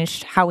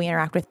changed how we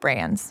interact with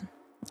brands.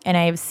 And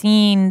I have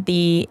seen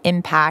the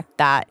impact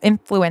that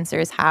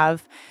influencers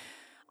have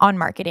on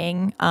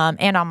marketing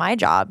and on my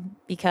job,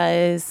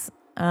 because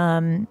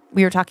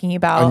we were talking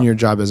about... On your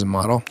job as a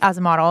model? As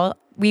a model.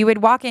 We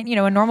would walk in,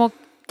 a normal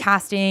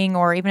casting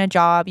or even a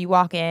job, you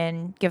walk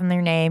in, give them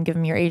their name, give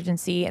them your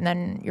agency, and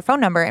then your phone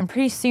number. And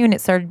pretty soon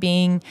it started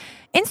being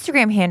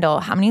Instagram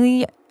handle. How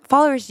many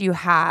followers do you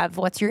have?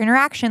 What's your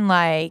interaction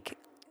like?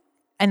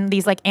 And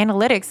these like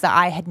analytics that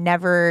I had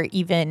never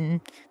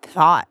even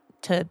thought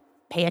to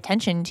pay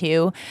attention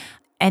to.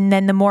 And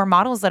then the more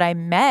models that I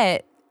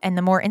met and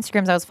the more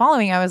Instagrams I was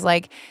following, I was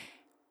like,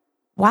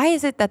 why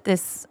is it that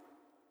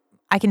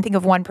I can think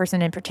of one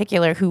person in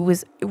particular who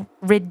was a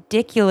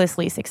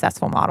ridiculously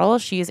successful model.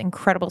 She is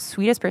incredible,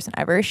 sweetest person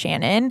ever,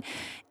 Shannon.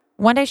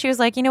 One day she was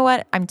like, you know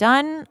what? I'm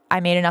done.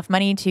 I made enough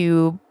money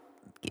to,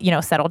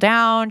 settle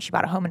down. She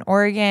bought a home in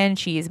Oregon.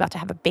 She's about to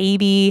have a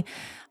baby.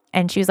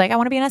 And she was like, I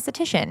want to be an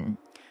esthetician.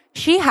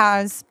 She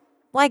has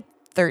like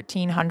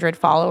 1,300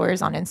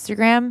 followers on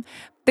Instagram.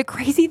 The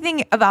crazy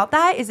thing about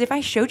that is if I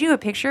showed you a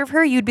picture of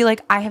her, you'd be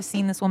like, I have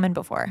seen this woman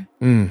before.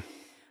 And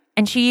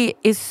she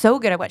is so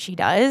good at what she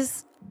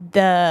does.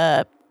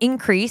 The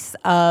increase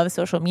of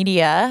social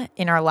media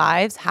in our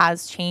lives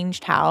has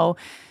changed how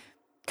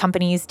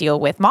companies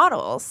deal with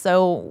models.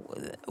 So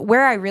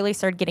where I really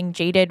started getting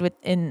jaded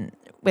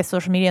with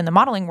social media in the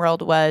modeling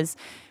world was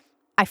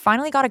I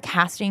finally got a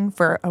casting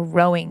for a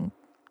rowing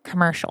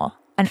commercial.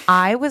 And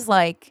I was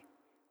like,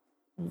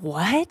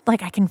 what?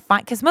 Like I can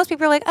find, because most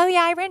people are like, oh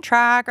yeah, I ran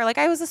track, or like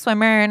I was a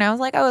swimmer, and I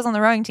was like, I was on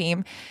the rowing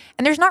team.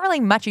 And there's not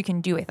really much you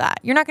can do with that.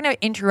 You're not going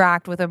to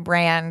interact with a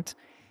brand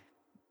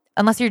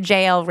unless you're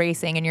JL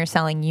Racing and you're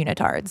selling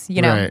unitards,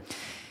 Right.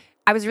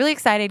 I was really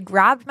excited,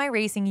 grabbed my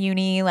racing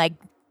uni, like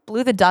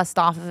blew the dust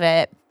off of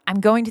it. I'm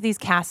going to these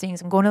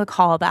castings. I'm going to the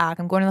callback.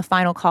 I'm going to the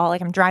final call.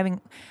 Like I'm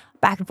driving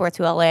back and forth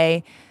to LA.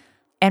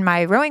 And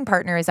my rowing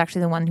partner is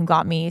actually the one who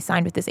got me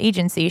signed with this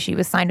agency. She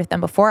was signed with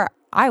them before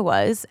I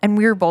was. And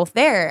we were both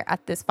there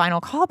at this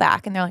final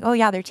callback. And they're like, oh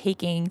yeah, they're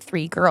taking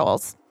 3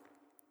 girls.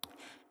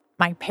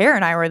 My pair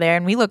and I were there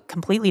and we looked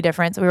completely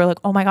different. So we were like,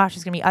 oh my gosh,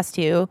 it's going to be us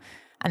 2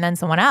 and then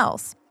someone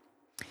else.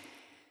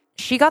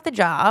 She got the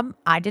job.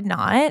 I did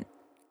not.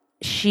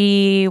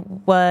 She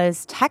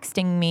was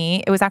texting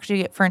me. It was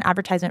actually for an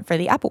advertisement for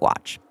the Apple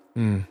Watch.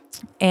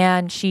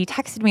 And she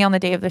texted me on the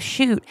day of the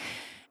shoot.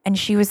 And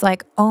she was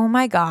like, oh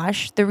my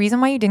gosh, the reason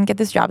why you didn't get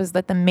this job is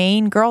that the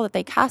main girl that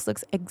they cast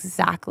looks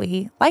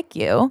exactly like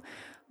you,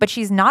 but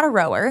she's not a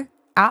rower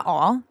at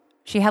all.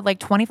 She had like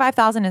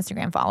 25,000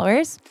 Instagram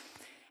followers.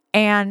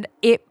 And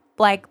it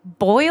like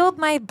boiled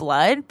my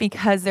blood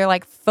because they're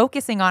like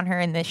focusing on her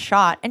in this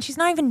shot and she's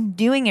not even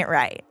doing it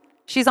right.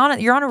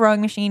 You're on a rowing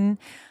machine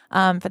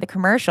for the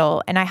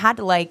commercial. And I had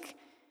to like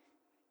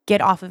get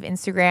off of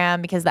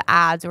Instagram because the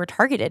ads were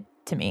targeted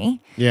to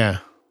me. Yeah.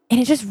 And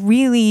it just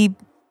really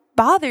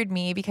bothered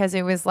me because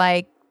it was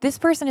like, this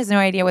person has no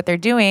idea what they're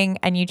doing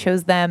and you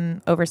chose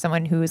them over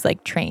someone who is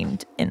like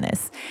trained in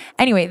this.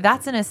 Anyway,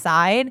 that's an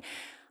aside.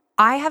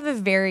 I have a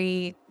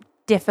very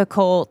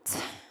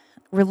difficult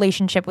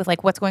relationship with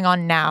like what's going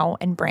on now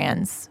in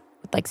brands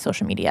with like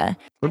social media.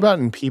 What about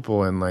in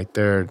people and like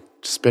they're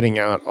spitting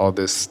out all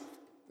this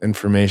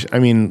information? I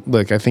mean,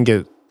 look, I think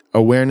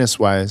awareness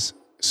wise,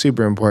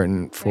 super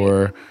important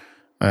for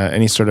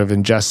any sort of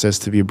injustice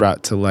to be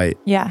brought to light.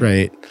 Yeah.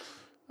 Right.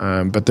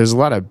 But there's a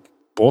lot of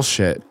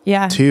bullshit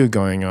too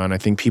going on. I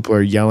think people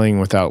are yelling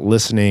without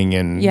listening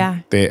and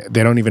they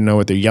don't even know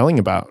what they're yelling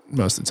about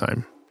most of the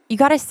time. You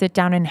got to sit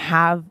down and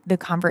have the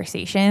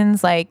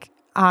conversations. Like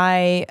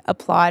I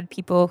applaud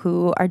people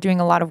who are doing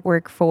a lot of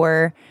work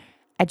for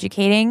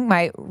educating.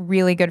 My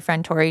really good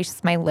friend Tori,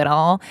 she's my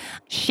little.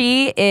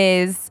 She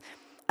is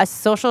a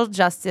social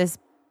justice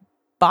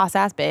boss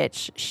ass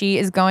bitch. She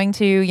is going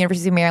to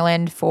University of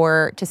Maryland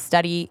to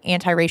study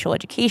anti-racial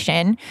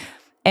education.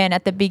 And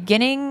at the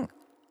beginning,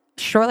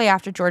 shortly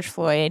after George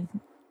Floyd,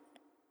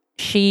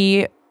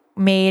 she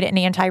made an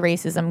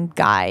anti-racism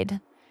guide.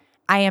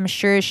 I am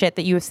sure as shit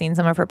that you have seen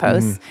some of her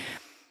posts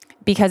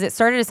because it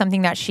started as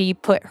something that she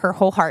put her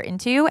whole heart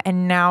into.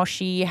 And now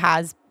she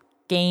has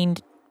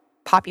gained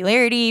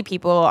popularity.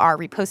 People are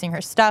reposting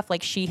her stuff.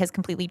 Like, she has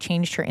completely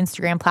changed her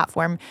Instagram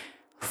platform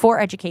for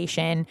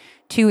education,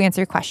 to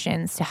answer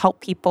questions, to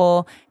help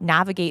people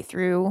navigate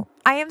through.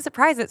 I am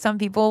surprised that some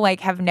people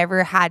like have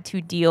never had to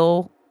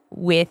deal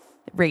with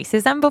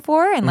racism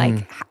before and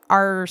like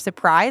are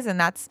surprised. And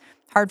that's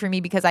hard for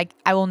me because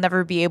I will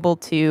never be able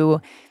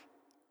to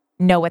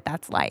know what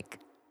that's like,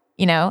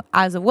 you know,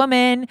 as a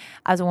woman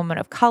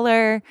of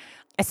color,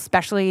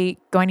 especially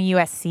going to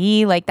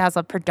USC, like that's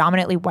a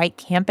predominantly white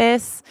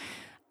campus.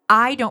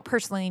 I don't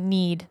personally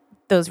need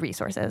those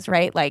resources,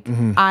 right? Like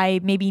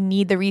I maybe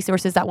need the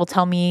resources that will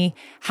tell me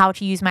how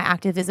to use my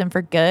activism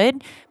for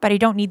good, but I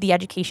don't need the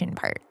education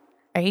part,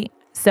 right?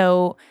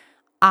 So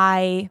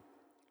I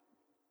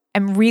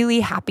am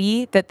really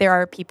happy that there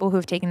are people who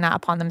have taken that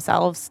upon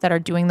themselves, that are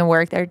doing the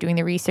work, that are doing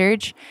the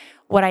research.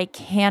 What I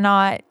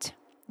cannot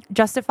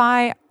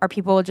justify are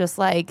people just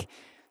like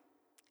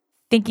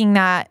thinking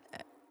that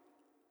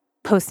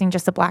posting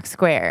just a black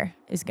square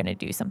is going to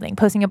do something.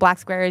 Posting a black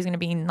square is going to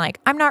be like,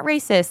 I'm not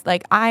racist.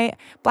 Like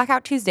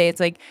Blackout Tuesday, it's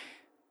like,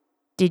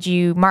 did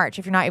you march?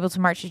 If you're not able to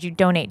march, did you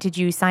donate? Did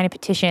you sign a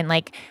petition?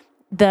 Like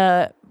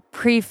the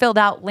pre-filled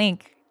out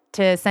link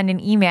to send an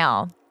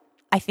email.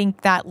 I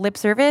think that lip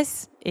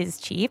service is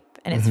cheap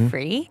and it's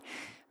free,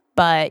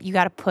 but you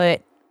got to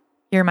put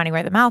your money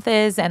where the mouth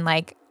is. And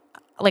like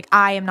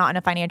I am not in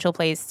a financial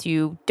place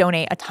to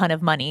donate a ton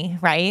of money,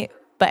 right?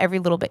 But every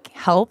little bit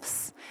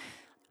helps.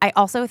 I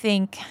also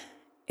think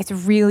it's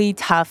really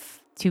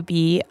tough to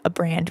be a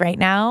brand right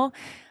now.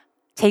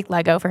 Take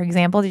Lego, for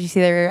example. Did you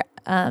see their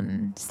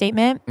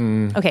statement?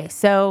 Okay,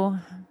 so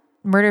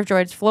murder of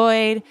George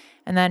Floyd,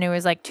 and then it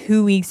was like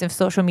 2 weeks of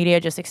social media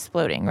just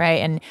exploding,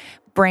 right? And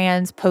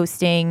brands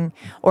posting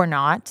or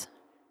not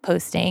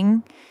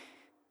posting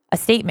a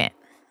statement.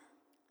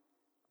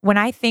 When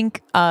I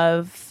think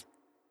of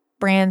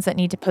brands that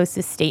need to post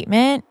a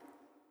statement,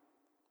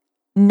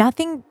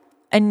 nothing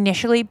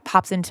initially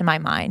pops into my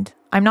mind.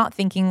 I'm not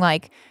thinking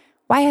like,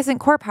 why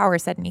hasn't Core Power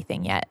said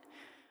anything yet?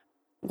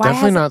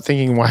 Definitely not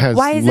thinking why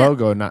hasn't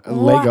Lego not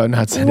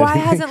said anything? Why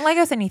hasn't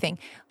Lego said anything?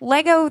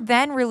 Lego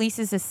then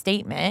releases a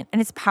statement, and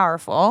it's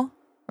powerful,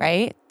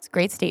 right? It's a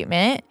great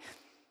statement.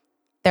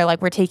 They're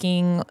like, we're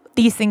taking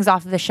these things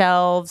off of the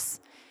shelves.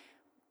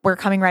 We're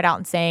coming right out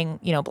and saying,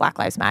 you know, Black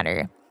Lives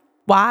Matter.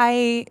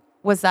 Why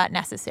was that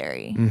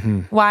necessary?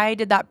 Why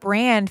did that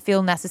brand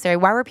feel necessary?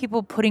 Why were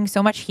people putting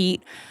so much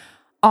heat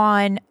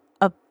on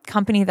a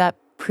company that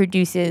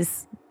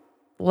produces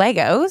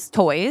Legos,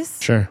 toys,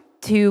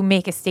 to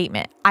make a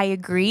statement? I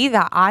agree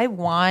that I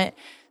want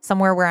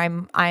somewhere where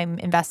I'm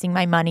investing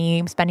my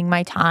money, spending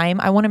my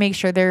time. I want to make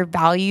sure their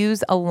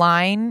values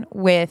align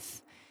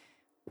with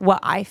what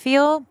I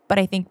feel, but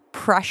I think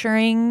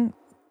pressuring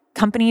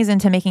companies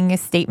into making a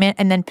statement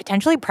and then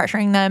potentially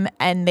pressuring them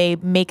and they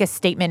make a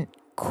statement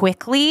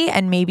quickly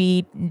and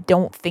maybe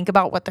don't think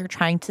about what they're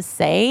trying to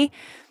say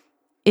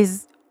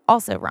is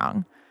also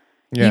wrong.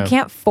 You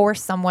can't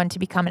force someone to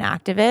become an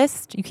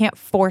activist. You can't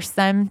force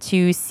them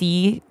to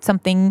see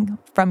something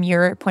from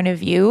your point of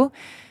view.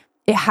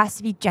 It has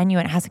to be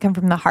genuine. It has to come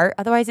from the heart.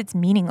 Otherwise, it's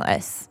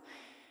meaningless.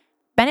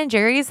 Ben &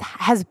 Jerry's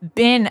has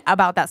been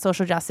about that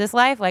social justice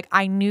life. Like,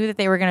 I knew that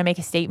they were going to make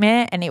a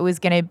statement and it was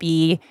going to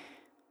be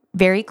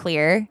very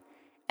clear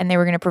and they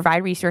were going to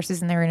provide resources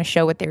and they were going to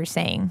show what they were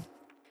saying.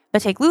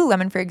 But take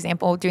Lululemon, for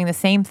example, doing the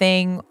same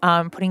thing,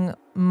 putting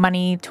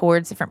money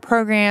towards different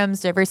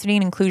programs. Diversity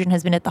and inclusion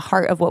has been at the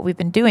heart of what we've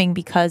been doing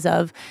because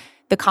of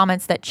the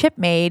comments that Chip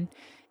made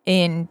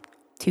in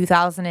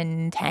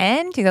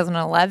 2010,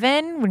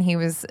 2011, when he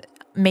was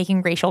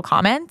making racial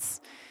comments.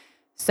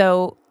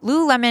 So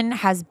Lululemon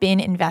has been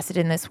invested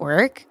in this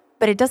work,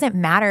 but it doesn't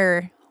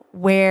matter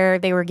where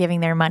they were giving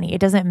their money.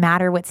 It doesn't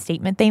matter what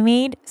statement they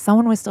made.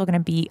 Someone was still going to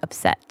be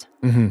upset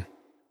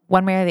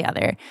one way or the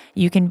other.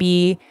 You can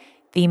be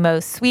the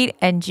most sweet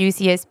and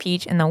juiciest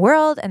peach in the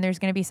world, and there's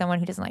going to be someone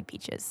who doesn't like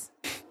peaches.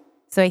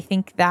 So I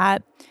think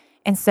that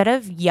instead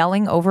of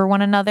yelling over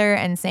one another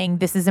and saying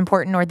this is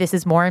important or this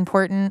is more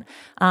important,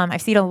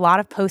 I've seen a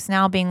lot of posts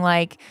now being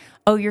like,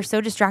 oh, you're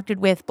so distracted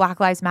with Black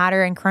Lives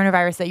Matter and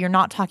coronavirus that you're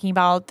not talking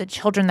about the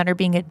children that are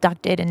being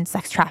abducted and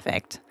sex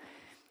trafficked.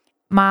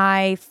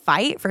 My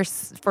fight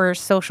for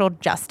social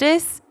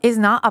justice is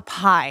not a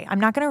pie. I'm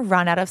not going to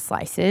run out of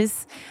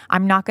slices.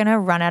 I'm not going to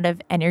run out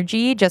of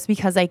energy just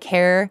because I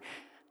care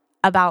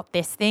about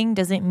this thing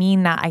doesn't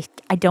mean that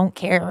I don't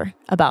care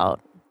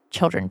about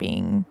children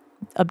being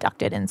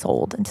abducted and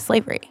sold into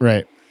slavery.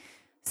 Right.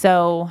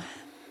 So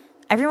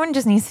everyone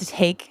just needs to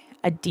take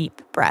a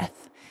deep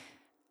breath.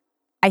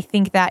 I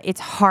think that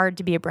it's hard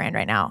to be a brand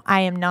right now.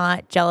 I am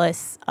not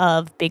jealous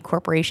of big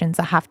corporations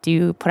that have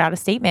to put out a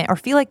statement or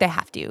feel like they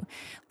have to.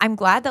 I'm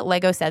glad that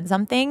Lego said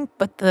something,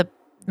 but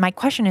my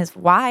question is,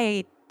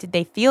 why did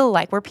they feel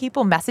like, were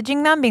people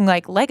messaging them being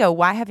like, Lego,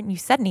 why haven't you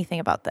said anything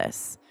about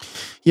this?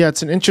 Yeah,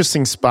 it's an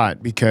interesting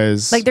spot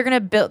because like they're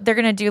going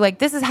to do like,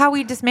 this is how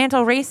we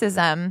dismantle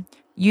racism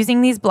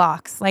using these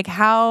blocks. Like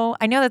how,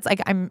 I know that's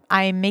like,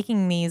 I'm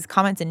making these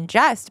comments in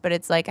jest, but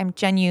it's like, I'm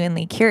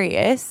genuinely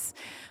curious,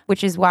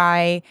 which is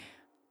why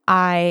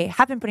I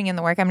have been putting in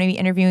the work. I'm going to be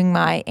interviewing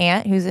my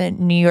aunt, who's a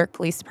New York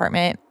Police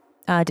Department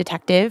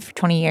detective for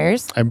 20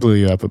 years. I blew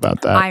you up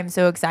about that. I'm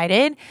so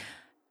excited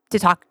to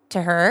talk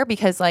to her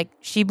because like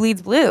she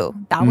bleeds blue.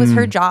 That was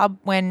her job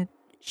when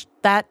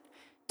that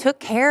took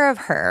care of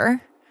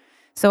her.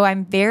 So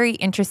I'm very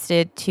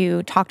interested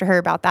to talk to her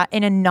about that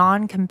in a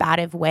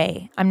non-combative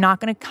way. I'm not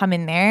going to come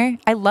in there.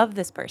 I love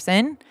this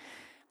person.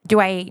 Do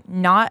I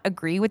not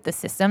agree with the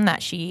system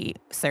that she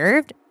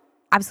served?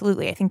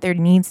 Absolutely. I think there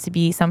needs to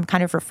be some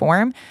kind of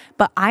reform,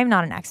 but I'm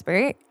not an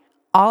expert.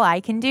 All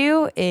I can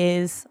do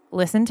is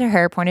listen to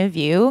her point of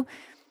view,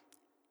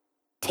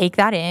 take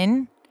that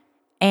in,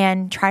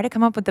 and try to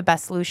come up with the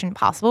best solution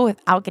possible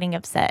without getting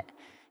upset.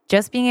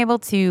 Just being able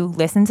to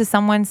listen to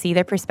someone, see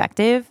their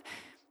perspective,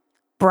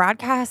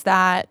 broadcast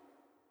that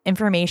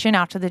information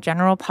out to the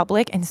general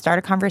public and start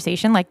a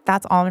conversation. Like,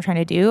 that's all I'm trying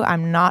to do.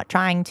 I'm not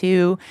trying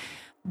to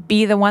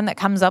be the one that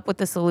comes up with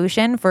the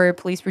solution for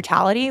police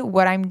brutality.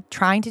 What I'm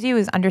trying to do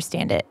is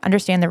understand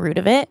the root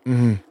of it.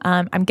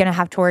 I'm going to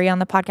have Tori on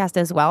the podcast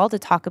as well to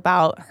talk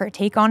about her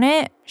take on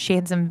it. She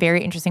had some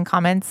very interesting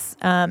comments.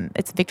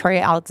 It's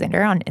Victoria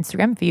Alexander on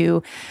Instagram if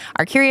you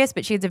are curious,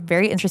 but she had some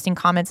very interesting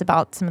comments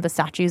about some of the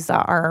statues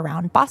that are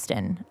around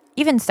Boston,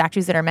 even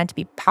statues that are meant to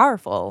be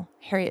powerful,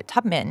 Harriet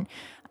Tubman,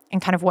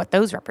 and kind of what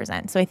those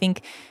represent. So I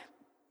think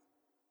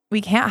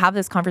we can't have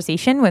this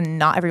conversation when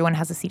not everyone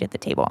has a seat at the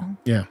table.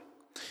 Yeah.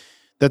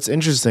 That's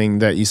interesting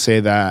that you say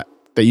that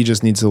you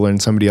just need to learn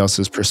somebody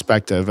else's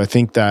perspective. I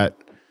think that,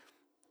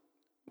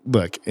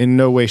 look, in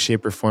no way,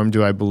 shape, or form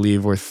do I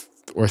believe or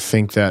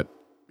think that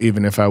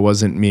even if I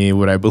wasn't me,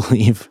 would I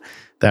believe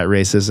that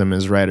racism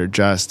is right or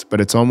just.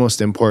 But it's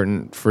almost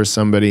important for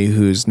somebody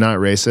who's not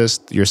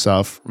racist,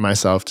 yourself,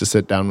 myself, to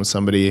sit down with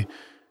somebody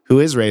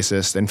who is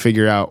racist and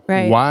figure out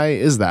why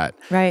is that.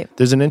 Right.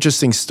 There's an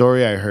interesting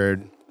story I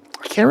heard.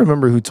 I can't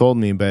remember who told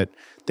me, but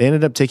they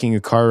ended up taking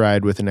a car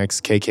ride with an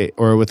ex-KKK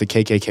or with a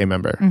KKK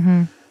member.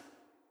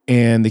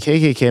 And the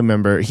KKK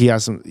member,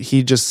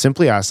 he just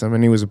simply asked him,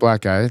 and he was a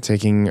black guy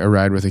taking a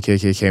ride with a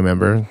KKK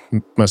member.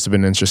 Must have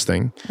been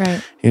interesting.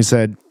 Right. He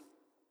said,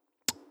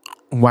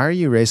 "Why are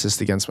you racist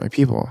against my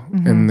people?"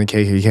 And the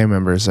KKK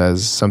member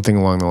says something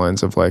along the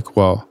lines of like,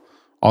 "Well,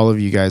 all of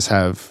you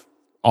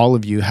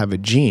have a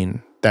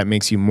gene that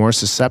makes you more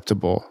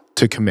susceptible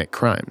to commit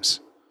crimes."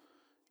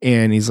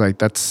 And he's like,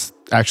 that's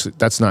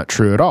not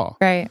true at all.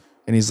 Right.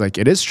 And he's like,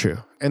 it is true.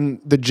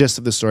 And the gist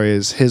of the story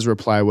is his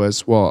reply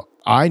was, well,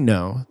 I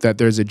know that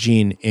there's a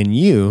gene in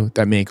you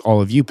that make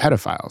all of you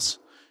pedophiles.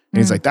 And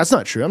he's like, that's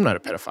not true. I'm not a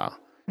pedophile.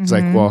 He's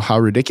like, well, how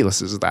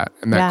ridiculous is that?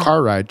 And that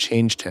car ride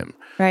changed him.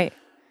 Right.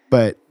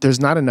 But there's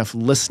not enough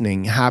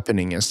listening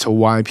happening as to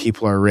why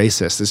people are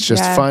racist. It's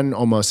just fun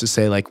almost to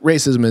say like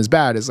racism is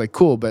bad. It's like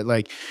cool. But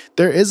like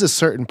there is a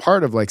certain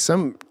part of like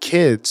some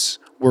kids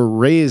were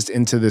raised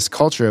into this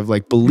culture of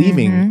like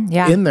believing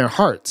in their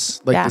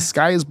hearts. Like the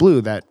sky is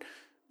blue, that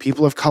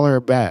people of color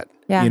are bad.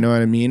 You know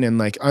what I mean? And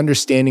like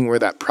understanding where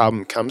that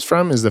problem comes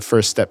from is the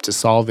first step to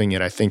solving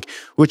it, I think,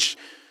 which,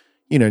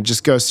 you know,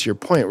 just goes to your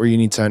point where you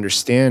need to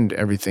understand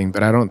everything.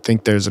 But I don't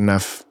think there's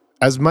enough,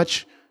 as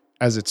much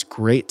as it's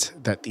great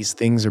that these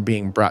things are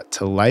being brought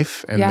to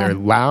life and they're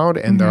loud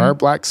and there are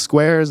black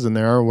squares and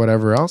there are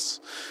whatever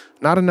else,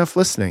 not enough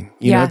listening,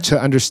 you know,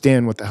 to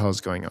understand what the hell is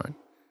going on.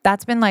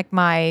 That's been like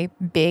my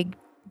big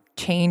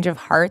change of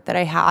heart that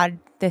I had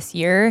this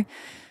year.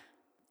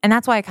 And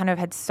that's why I kind of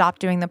had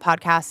stopped doing the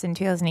podcast in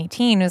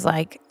 2018, was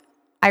like,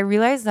 I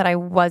realized that I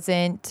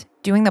wasn't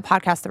doing the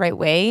podcast the right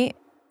way,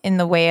 in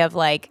the way of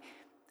like,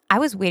 I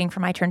was waiting for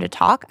my turn to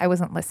talk. I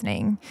wasn't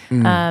listening.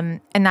 And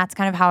that's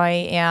kind of how I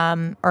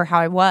am, or how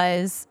I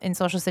was in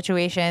social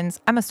situations.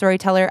 I'm a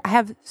storyteller. I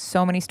have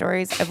so many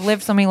stories. I've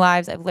lived so many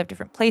lives. I've lived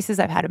different places.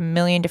 I've had a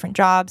million different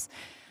jobs.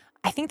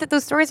 I think that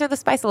those stories are the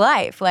spice of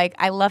life. Like,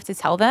 I love to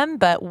tell them,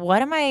 but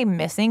what am I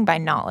missing by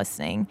not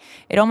listening?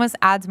 It almost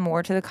adds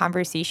more to the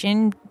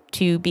conversation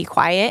to be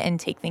quiet and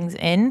take things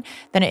in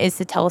than it is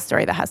to tell a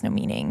story that has no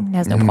meaning,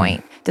 has no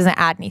point, doesn't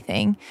add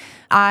anything.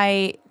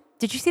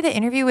 Did you see the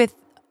interview with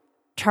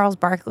Charles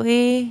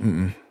Barkley?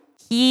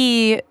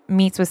 He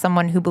meets with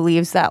someone who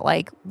believes that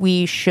like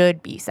we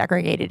should be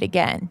segregated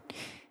again.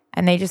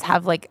 And they just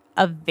have like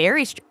a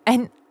very,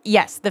 and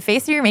yes, the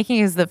face that you're making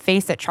is the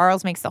face that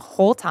Charles makes the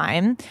whole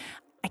time.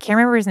 I can't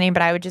remember his name,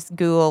 but I would just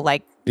Google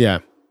like,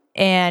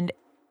 and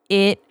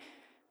it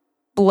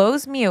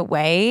blows me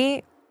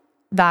away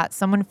that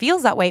someone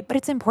feels that way, but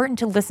it's important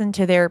to listen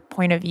to their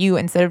point of view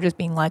instead of just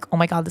being like, oh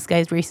my God, this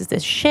guy's racist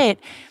as shit.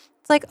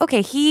 It's like,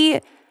 okay,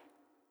 he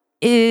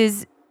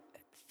is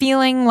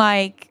feeling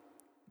like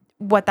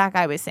what that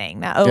guy was saying,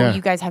 that,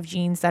 you guys have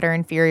genes that are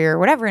inferior or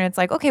whatever. And it's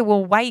like, okay,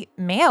 well, white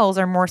males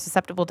are more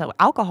susceptible to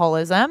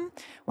alcoholism.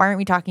 Why aren't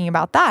we talking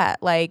about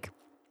that? Like,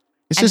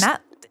 it's just,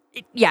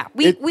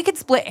 we could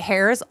split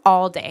hairs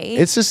all day.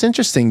 It's just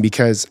interesting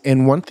because,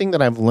 and one thing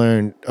that I've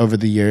learned over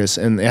the years,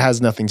 and it has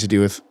nothing to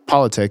do with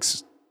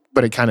politics,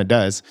 but it kind of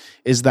does,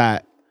 is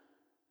that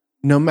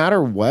no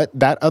matter what,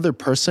 that other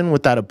person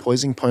with that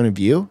opposing point of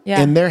view,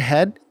 Yeah. in their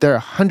head, they're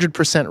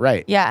 100%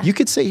 right. Yeah. You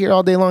could sit here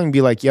all day long and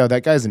be like, yo,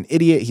 that guy's an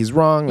idiot. He's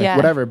wrong, like Yeah.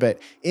 whatever. But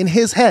in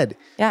his head,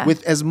 Yeah.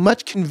 with as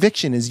much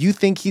conviction as you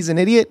think he's an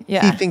idiot,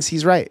 Yeah. he thinks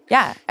he's right. Yeah.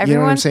 You know what I'm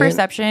Everyone's saying?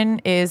 perception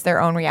is their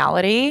own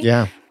reality.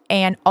 Yeah.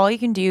 And all you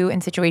can do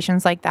in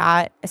situations like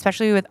that,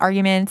 especially with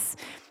arguments,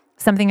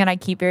 something that I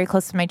keep very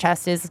close to my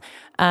chest is,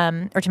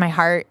 or to my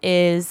heart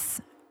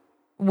is,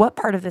 what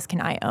part of this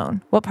can I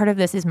own? What part of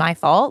this is my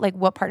fault? Like,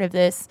 what part of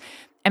this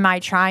am I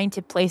trying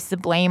to place the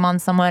blame on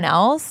someone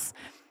else?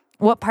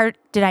 What part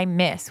did I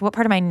miss? What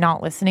part am I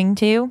not listening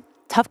to?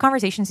 Tough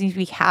conversations need to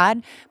be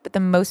had, but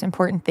the most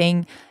important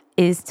thing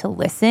is to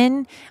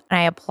listen. And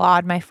I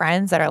applaud my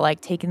friends that are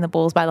like taking the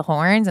bulls by the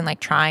horns and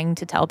like trying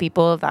to tell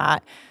people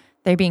that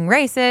they're being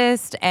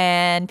racist,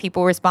 and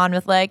people respond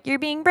with like, you're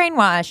being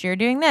brainwashed, you're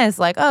doing this,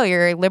 like, oh,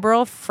 you're a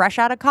liberal fresh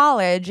out of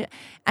college.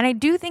 And I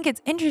do think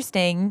it's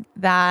interesting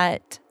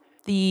that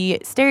the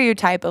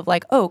stereotype of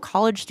like, oh,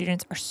 college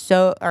students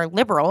are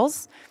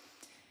liberals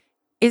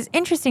is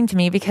interesting to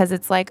me, because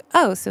it's like,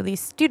 oh, so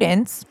these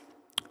students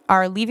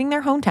are leaving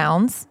their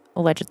hometowns,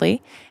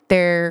 allegedly.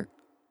 They're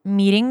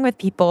meeting with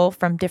people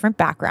from different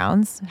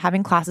backgrounds,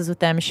 having classes with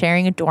them,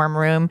 sharing a dorm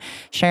room,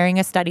 sharing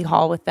a study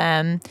hall with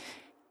them,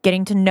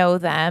 getting to know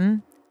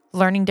them,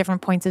 learning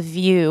different points of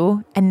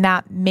view, and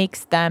that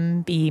makes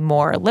them be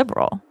more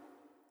liberal.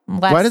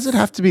 Why does it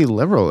have to be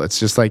liberal? It's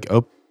just like,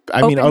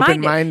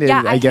 open-minded,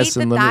 yeah, I guess.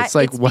 Hate And that it's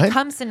like, it's what?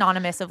 becomes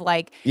synonymous of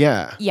like,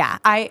 Yeah. yeah,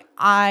 I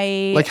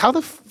Like, how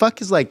the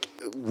fuck is like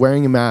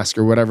wearing a mask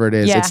or whatever it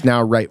is, Yeah. it's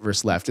now right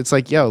versus left. It's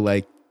like, yo,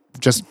 like,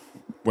 just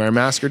wear a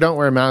mask or don't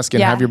wear a mask and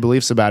Yeah. have your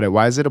beliefs about it.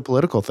 Why is it a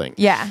political thing?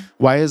 yeah.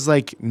 Why is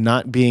like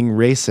not being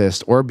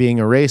racist or being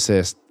a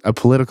racist a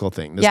political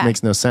thing? This Yeah.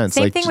 makes no sense.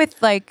 Same Like, thing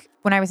with like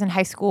when I was in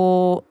high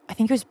school, I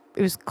think it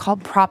was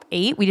called Prop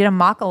 8. We did a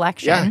mock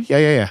election.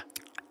 Yeah.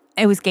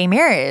 It was gay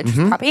marriage,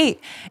 Mm-hmm. Prop 8.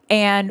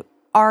 And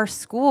our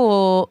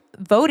school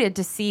voted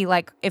to see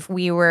like if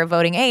we were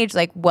voting age,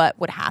 like what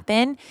would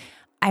happen.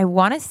 I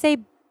want to say,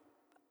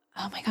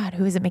 oh my God,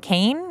 who was it?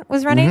 McCain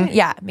was running? Mm-hmm.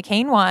 Yeah,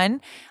 McCain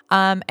won.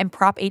 And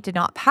Prop 8 did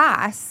not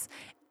pass.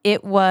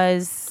 It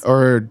was...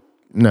 Or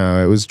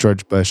no, it was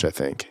George Bush, I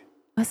think.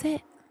 Was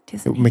it?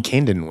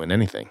 McCain didn't win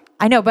anything.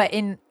 I know, but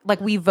in like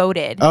we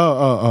voted.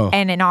 Oh.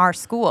 And in our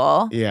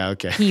school, Yeah,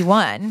 okay. he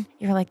won.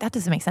 You're like, that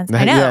doesn't make sense.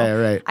 I know. Yeah,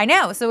 right. I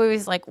know. So it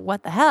was like,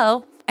 what the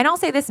hell? And I'll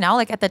say this now,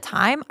 like at the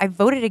time, I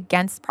voted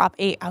against Prop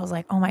 8. I was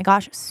like, oh my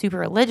gosh, super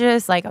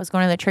religious. Like I was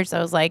going to the church. So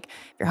I was like,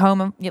 if you're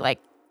home, you like,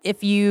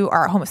 if you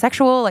are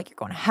homosexual, like you're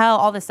going to hell,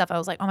 all this stuff. I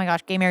was like, oh my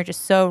gosh, gay marriage is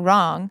so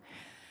wrong.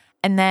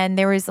 And then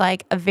there was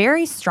like a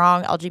very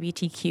strong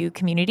LGBTQ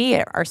community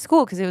at our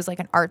school because it was like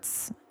an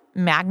arts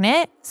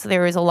magnet. So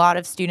there was a lot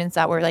of students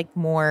that were like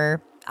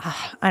more,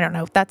 I don't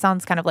know, that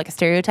sounds kind of like a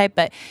stereotype,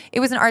 but it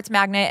was an arts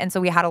magnet. And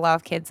so we had a lot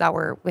of kids that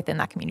were within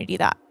that community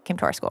that came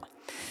to our school.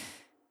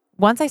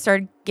 Once I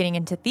started getting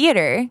into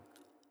theater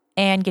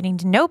and getting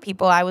to know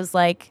people, I was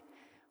like,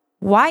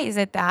 why is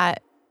it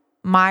that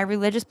my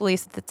religious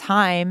beliefs at the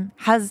time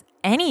has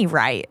any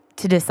right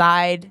to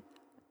decide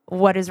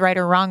what is right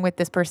or wrong with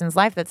this person's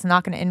life that's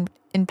not going to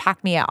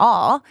impact me at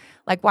all?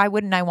 Like, why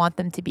wouldn't I want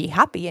them to be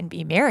happy and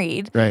be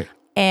married? Right.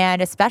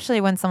 And especially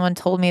when someone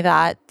told me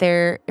that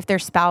if their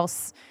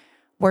spouse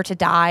were to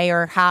die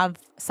or have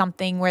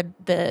something where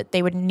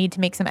they would need to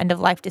make some end of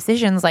life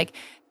decisions, like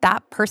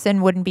that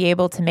person wouldn't be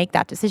able to make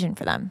that decision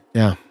for them.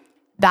 Yeah.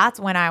 That's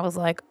when I was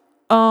like,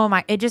 oh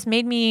my, it just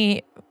made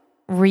me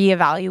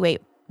reevaluate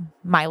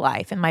my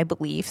life and my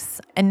beliefs.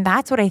 And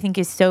that's what I think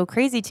is so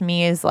crazy to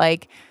me is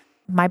like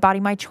my body,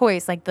 my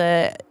choice, like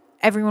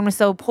everyone was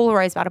so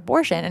polarized about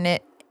abortion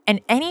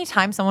and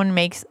anytime someone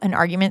makes an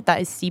argument that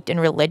is steeped in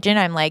religion,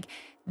 I'm like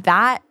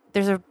that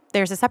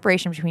there's a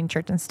separation between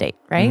church and state,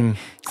 right? Mm.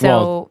 So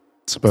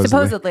Well,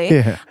 supposedly.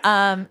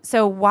 Yeah.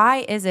 So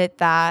why is it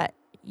that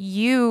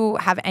you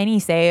have any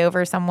say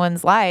over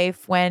someone's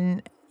life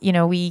when,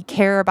 we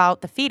care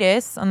about the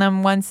fetus and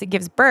then once it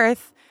gives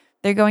birth,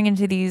 they're going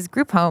into these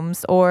group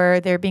homes or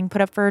they're being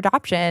put up for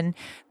adoption.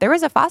 There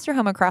was a foster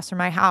home across from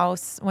my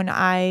house when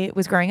I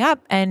was growing up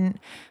and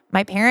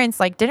my parents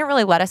didn't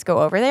really let us go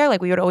over there.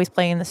 Like we would always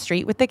play in the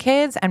street with the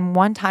kids. And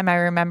one time I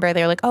remember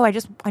they were like, oh,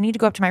 I need to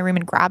go up to my room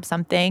and grab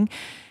something.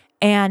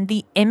 And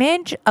the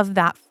image of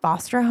that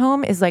foster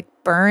home is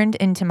burned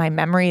into my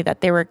memory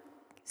that there were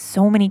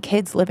so many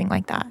kids living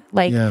like that.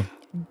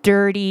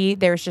 Dirty.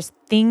 There's just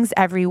things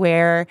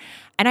everywhere.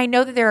 And I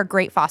know that there are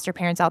great foster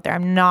parents out there.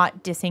 I'm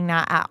not dissing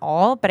that at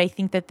all. But I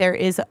think that there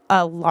is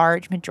a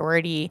large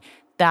majority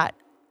that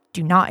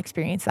do not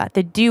experience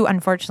that do,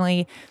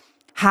 unfortunately,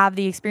 have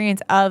the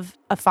experience of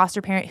a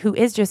foster parent who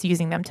is just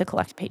using them to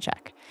collect a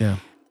paycheck. Yeah.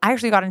 I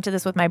actually got into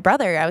this with my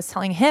brother. I was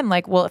telling him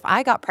well, if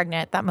I got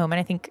pregnant at that moment,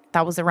 I think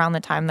that was around the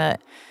time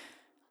that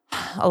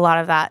a lot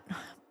of that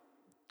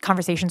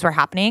conversations were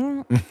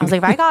happening. I was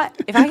like,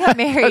 if I got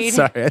married.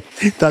 Sorry, I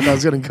thought that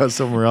was going to go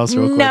somewhere else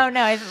real quick.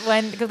 No.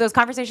 When those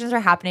conversations were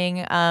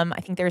happening, I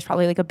think there was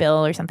probably a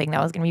bill or something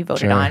that was going to be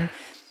voted on.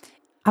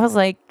 I was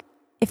like,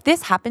 if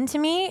this happened to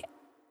me,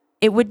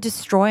 it would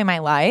destroy my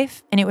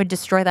life and it would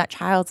destroy that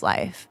child's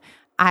life.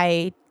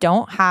 I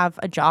don't have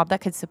a job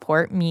that could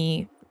support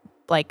me,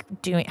 like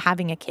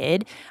having a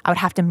kid. I would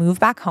have to move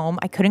back home.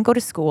 I couldn't go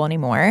to school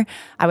anymore.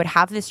 I would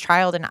have this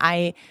child, and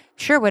I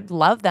sure would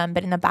love them,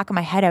 but in the back of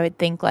my head, I would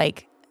think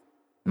like,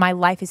 my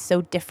life is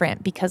so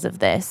different because of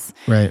this.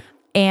 Right.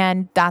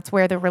 And that's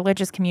where the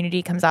religious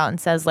community comes out and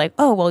says like,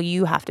 oh, well,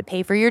 you have to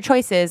pay for your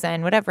choices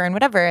and whatever and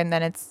whatever. And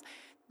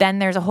then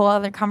there's a whole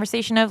other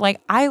conversation of like,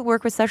 I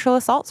work with sexual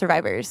assault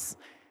survivors.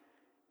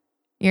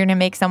 You're going to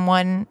make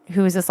someone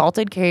who is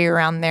assaulted carry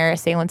around their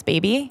assailant's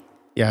baby?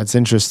 Yeah, it's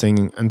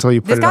interesting until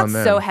you put it on them.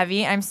 This got so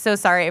heavy. I'm so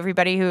sorry,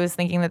 everybody who was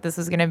thinking that this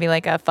was going to be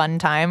like a fun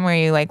time where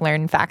you like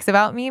learn facts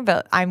about me,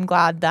 but I'm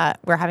glad that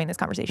we're having this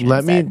conversation.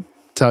 Let me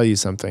tell you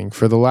something.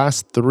 For the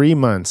last 3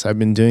 months, I've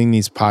been doing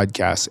these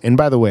podcasts. And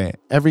by the way,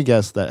 every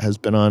guest that has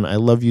been on, I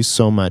love you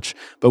so much.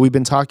 But we've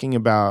been talking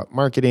about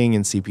marketing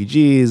and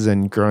CPGs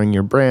and growing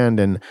your brand.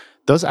 And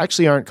those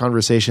actually aren't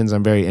conversations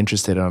I'm very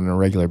interested in on a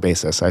regular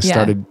basis. I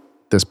started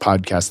this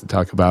podcast to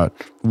talk about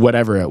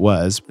whatever it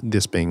was,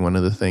 this being one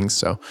of the things.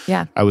 So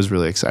I was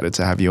really excited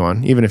to have you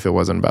on, even if it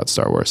wasn't about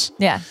Star Wars.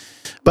 Yeah.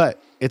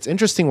 But it's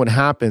interesting what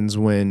happens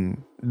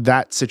when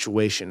that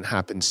situation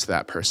happens to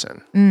that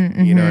person.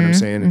 Mm-hmm, you know what I'm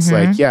saying? It's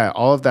like, yeah,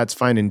 all of that's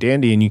fine and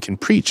dandy and you can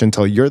preach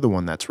until you're the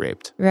one that's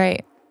raped.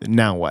 Right.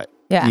 Now what?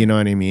 Yeah. You know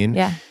what I mean?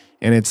 Yeah.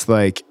 And it's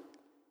like,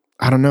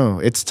 I don't know.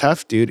 It's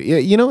tough, dude.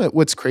 You know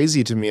what's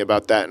crazy to me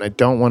about that? And I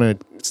don't want to,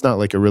 it's not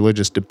like a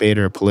religious debate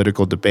or a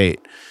political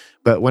debate,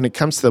 but when it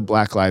comes to the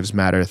Black Lives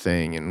Matter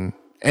thing and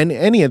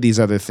any of these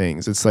other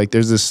things, it's like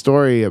there's this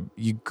story of,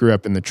 you grew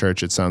up in the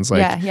church, it sounds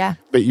like. Yeah.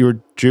 But you were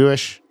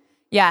Jewish?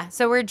 Yeah,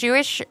 so we're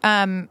Jewish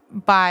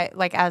by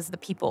like as the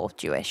people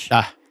Jewish.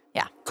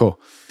 Yeah. Cool.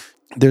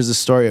 There's a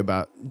story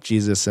about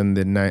Jesus and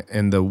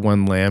the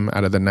one lamb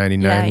out of the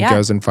 99. He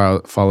goes and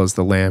follows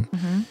the lamb,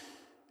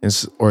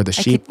 or the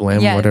sheep,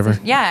 lamb, whatever.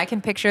 Yeah, I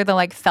can picture the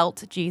like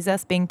felt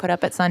Jesus being put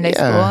up at Sunday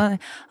school.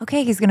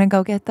 Okay, he's gonna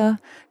get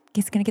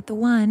the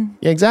one.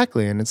 Yeah,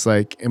 exactly. And it's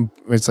like,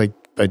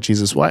 but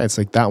Jesus, why? It's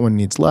like that one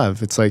needs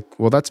love. It's like,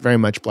 well, that's very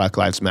much Black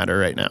Lives Matter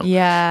right now.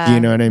 Yeah. Do you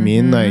know what I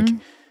mean? Like,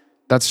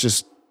 that's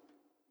just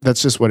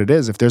what it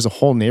is. If there's a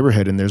whole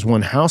neighborhood and there's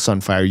one house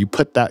on fire, you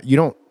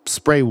don't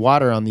spray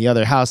water on the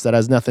other house that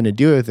has nothing to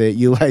do with it.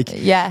 You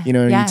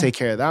you take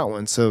care of that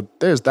one. So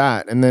there's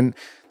that. And then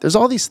there's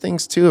all these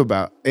things too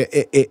about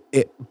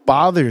it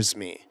bothers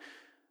me.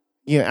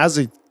 You know, as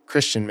a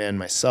Christian man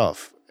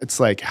myself, it's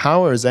like,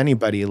 how are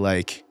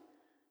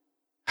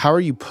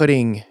you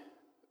putting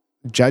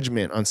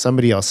judgment on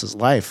somebody else's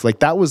life? Like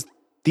that was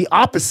the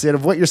opposite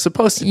of what you're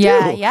supposed to do.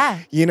 Yeah.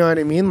 You know what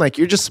I mean? Like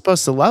you're just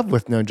supposed to love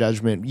with no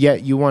judgment,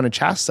 yet you want to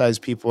chastise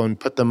people and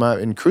put them up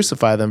and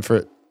crucify them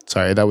for,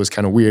 sorry, that was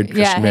kind of weird,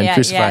 Christian man,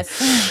 crucify.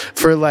 Yes.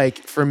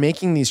 For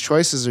making these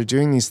choices or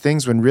doing these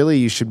things when really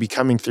you should be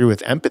coming through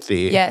with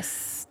empathy.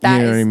 Yes.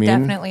 That is what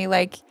definitely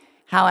like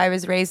how I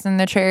was raised in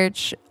the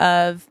church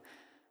of,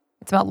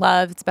 it's about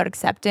love, it's about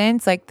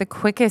acceptance. Like the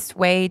quickest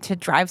way to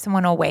drive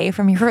someone away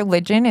from your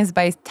religion is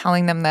by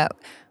telling them that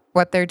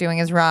what they're doing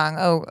is wrong.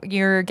 Oh,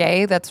 you're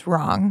gay? That's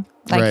wrong.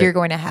 Like you're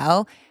going to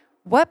hell.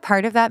 What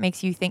part of that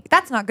makes you think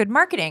that's not good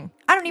marketing?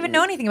 I don't even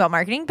know anything about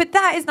marketing, but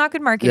that is not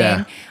good marketing.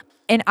 Yeah.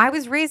 And I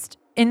was raised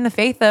in the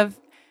faith of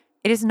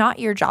it is not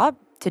your job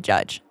to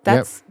judge.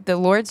 That's the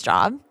Lord's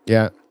job.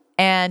 Yeah.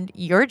 And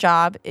your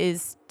job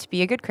is to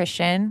be a good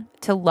Christian,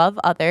 to love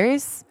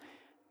others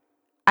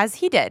as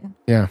he did.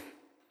 Yeah.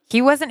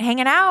 He wasn't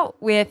hanging out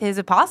with his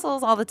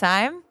apostles all the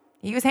time.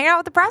 He was hanging out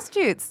with the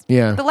prostitutes.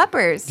 Yeah. The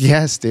lepers.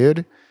 Yes,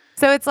 dude.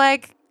 So it's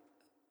like,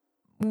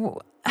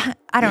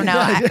 I don't know.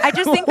 I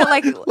just think that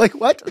like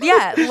what?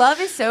 Yeah. Love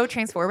is so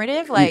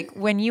transformative. Like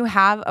when you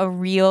have a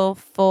real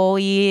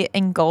fully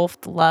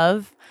engulfed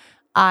love,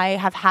 I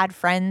have had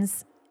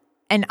friends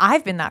and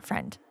I've been that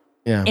friend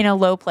in a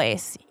low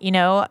place. You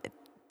know,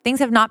 things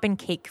have not been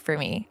cake for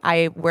me.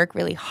 I work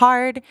really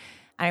hard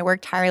and I work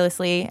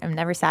tirelessly. I'm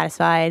never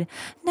satisfied.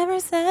 Never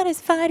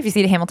satisfied. If you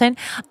see the Hamilton.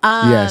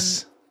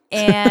 Yes.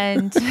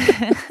 And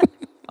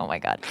oh my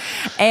God.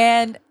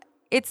 And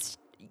it's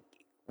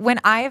when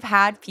I've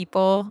had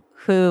people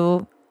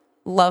who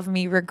love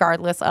me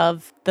regardless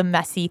of the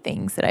messy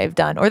things that I've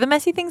done or the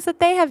messy things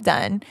that they have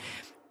done,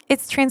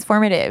 it's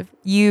transformative.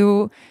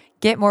 You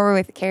get more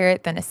with a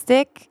carrot than a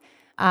stick.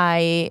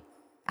 I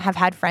have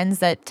had friends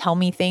that tell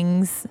me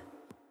things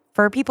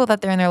for people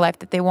that they're in their life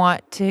that they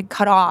want to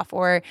cut off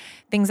or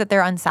things that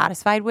they're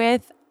unsatisfied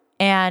with.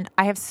 And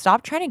I have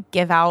stopped trying to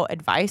give out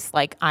advice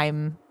like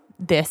I'm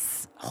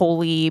this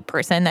holy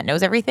person that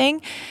knows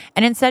everything.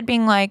 And instead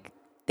being like,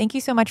 thank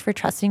you so much for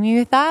trusting me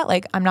with that.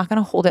 Like, I'm not going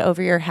to hold it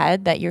over your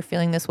head that you're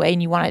feeling this way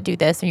and you want to do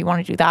this or you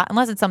want to do that,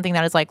 unless it's something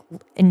that is like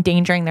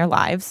endangering their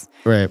lives.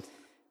 Right.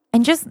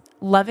 And just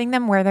loving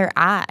them where they're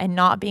at and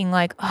not being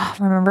like, oh,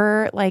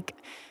 remember like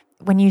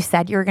when you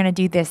said you were going to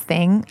do this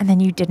thing and then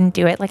you didn't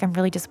do it. Like, I'm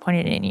really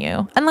disappointed in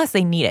you, unless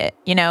they need it.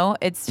 You know,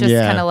 it's just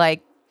kind of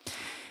like,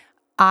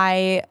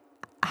 I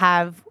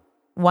have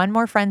won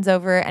more friends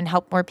over and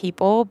helped more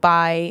people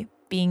by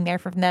being there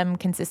for them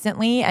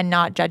consistently and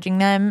not judging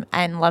them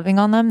and loving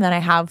on them than I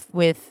have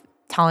with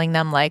telling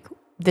them like,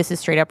 this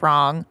is straight up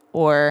wrong,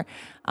 or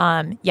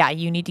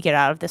you need to get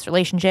out of this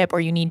relationship,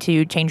 or you need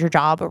to change your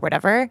job or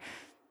whatever.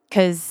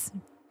 Because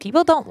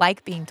people don't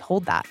like being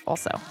told that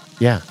also.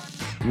 Yeah.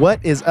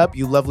 What is up,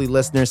 you lovely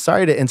listeners?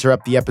 Sorry to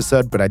interrupt the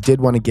episode, but I did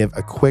want to give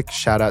a quick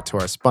shout out to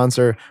our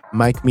sponsor,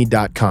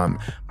 MikeMe.com.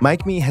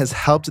 MikeMe has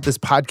helped this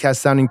podcast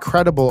sound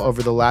incredible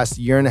over the last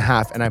year and a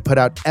half, and I put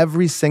out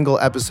every single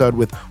episode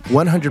with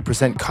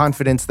 100%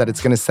 confidence that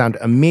it's going to sound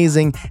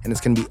amazing and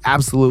it's going to be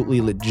absolutely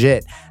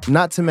legit.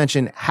 Not to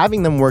mention,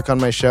 having them work on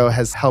my show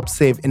has helped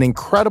save an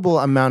incredible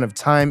amount of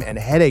time and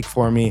headache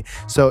for me,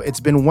 so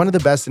it's been one of the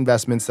best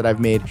investments that I've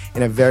made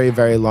in a very,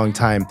 very long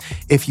time.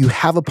 If you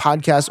have a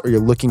podcast or you're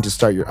looking to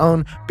start your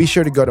own, be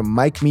sure to go to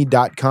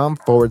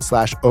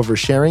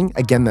MikeMe.com/oversharing.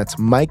 Again, that's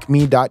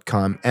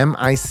MikeMe.com,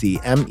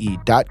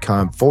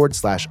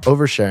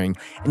 MICME.com/oversharing.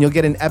 And you'll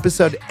get an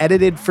episode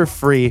edited for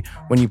free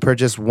when you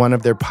purchase one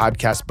of their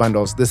podcast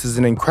bundles. This is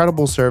an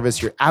incredible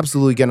service. You're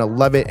absolutely going to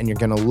love it and you're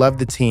going to love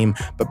the team.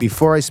 But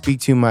before I speak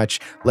too much,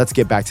 let's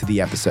get back to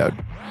the episode.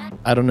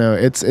 I don't know.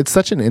 It's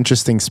such an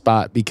interesting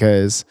spot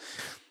because,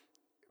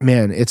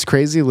 man, it's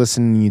crazy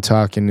listening to you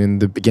talk. And in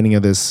the beginning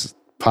of this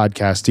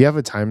podcast, do you have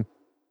a time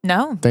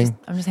No, thing?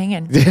 I'm just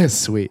hanging. Yeah,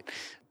 sweet.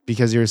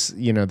 Because you're,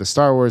 the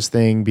Star Wars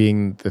thing,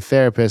 being the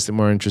therapist and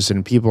more interested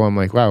in people, I'm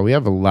like, wow, we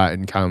have a lot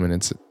in common.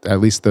 It's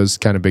at least those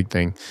kind of big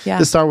thing. Yeah.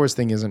 The Star Wars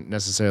thing isn't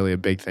necessarily a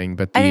big thing,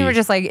 but I think we're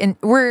just like,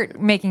 we're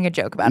making a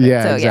joke about it.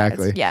 Yeah, So,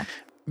 exactly. Yeah.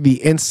 The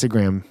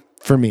Instagram,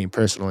 for me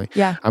personally,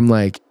 Yeah. I'm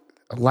like,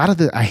 a lot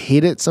of I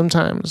hate it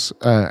sometimes,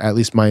 at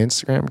least my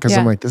Instagram, because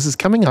I'm like, this is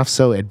coming off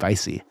so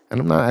advicey. And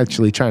I'm not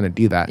actually trying to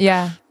do that.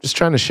 Yeah. Just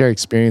trying to share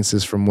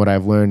experiences from what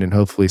I've learned and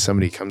hopefully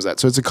somebody comes at.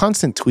 So it's a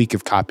constant tweak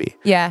of copy.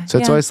 Yeah. So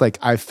it's always like,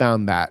 I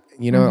found that,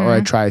 or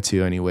I try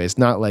to anyways.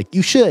 Not like,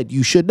 you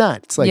should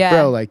not. It's like,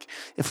 bro, like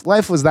if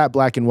life was that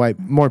black and white,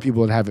 more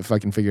people would have it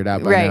fucking figured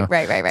out by now.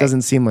 Right. It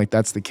doesn't seem like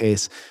that's the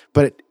case.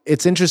 But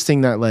it's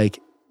interesting that like,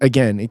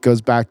 again, it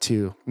goes back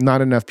to not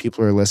enough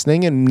people are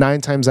listening. And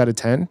 9 times out of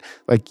 10,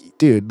 like,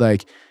 dude,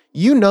 like,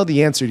 you know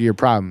the answer to your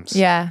problems.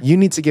 Yeah. You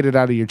need to get it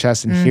out of your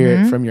chest and hear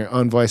it from your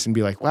own voice and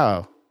be like,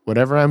 wow,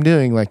 whatever I'm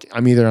doing, like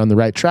I'm either on the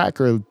right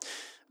track or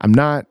I'm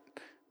not.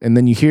 And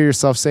then you hear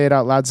yourself say it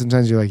out loud.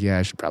 Sometimes you're like, yeah,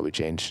 I should probably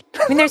change.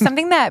 I mean, there's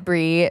something that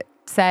Bree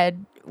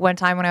said one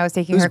time when I was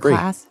taking her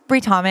class.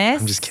 Bree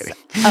Thomas. I'm just kidding.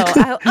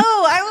 I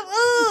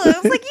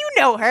was like, you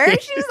know her.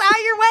 She was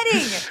at your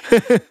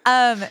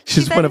wedding.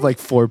 She's one of like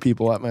 4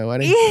 people at my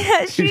wedding.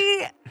 Yeah,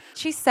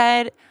 she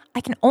said, I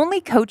can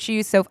only coach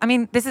you. So, I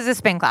mean, this is a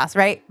spin class,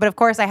 right? But of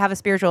course, I have a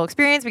spiritual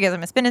experience because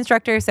I'm a spin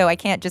instructor, so I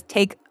can't just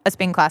take a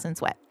spin class and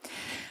sweat.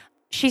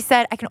 She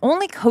said, I can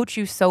only coach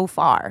you so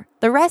far.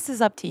 The rest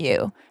is up to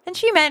you. And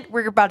she meant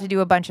we're about to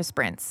do a bunch of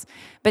sprints.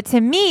 But to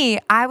me,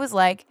 I was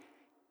like,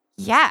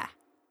 yeah,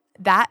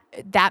 that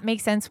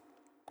makes sense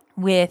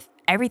with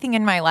everything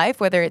in my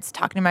life, whether it's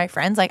talking to my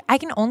friends. Like, I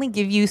can only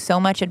give you so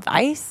much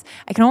advice.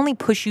 I can only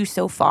push you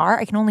so far.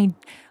 I can only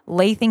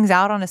lay things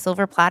out on a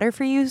silver platter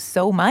for you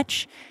so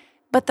much.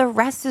 But the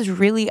rest is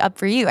really up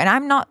for you. And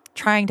I'm not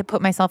trying to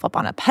put myself up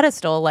on a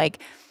pedestal.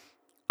 Like,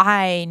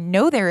 I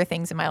know there are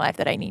things in my life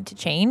that I need to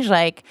change.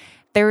 Like,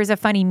 there was a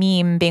funny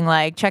meme being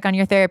like, check on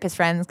your therapist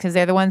friends because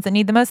they're the ones that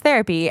need the most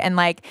therapy. And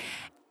like,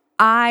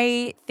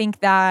 I think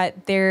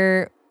that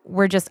there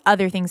were just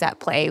other things at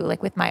play,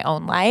 like with my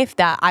own life,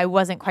 that I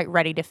wasn't quite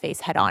ready to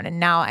face head on. And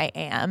now I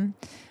am.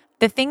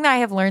 The thing that I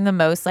have learned the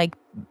most, like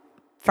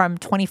from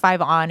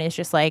 25 on, is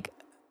just like,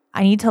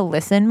 I need to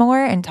listen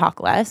more and talk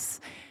less.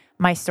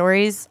 My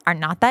stories are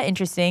not that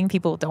interesting.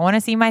 People don't want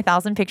to see my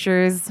 1,000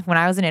 pictures when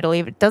I was in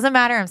Italy. But it doesn't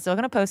matter. I'm still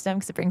going to post them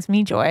because it brings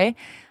me joy.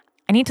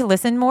 I need to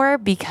listen more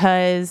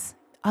because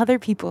other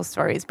people's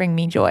stories bring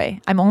me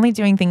joy. I'm only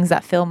doing things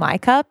that fill my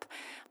cup.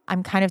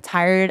 I'm kind of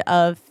tired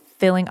of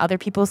filling other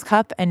people's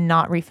cup and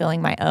not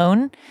refilling my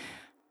own.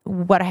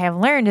 What I have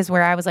learned is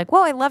where I was like,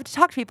 well, I love to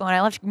talk to people and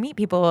I love to meet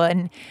people.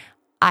 And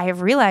I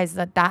have realized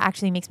that that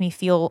actually makes me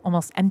feel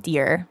almost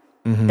emptier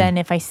than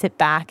if I sit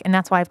back. And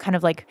that's why I've kind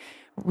of like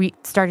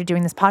started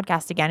doing this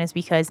podcast again, is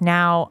because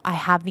now I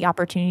have the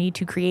opportunity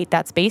to create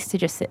that space to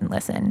just sit and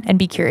listen and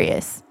be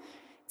curious.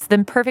 It's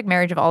the perfect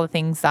marriage of all the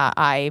things that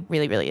I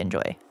really, really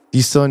enjoy. Do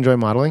you still enjoy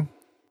modeling?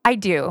 I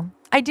do.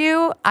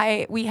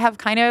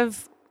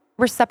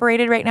 We're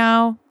separated right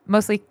now,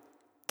 mostly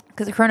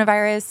because of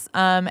coronavirus,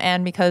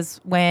 and because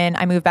when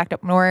I moved back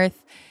up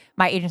north,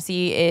 my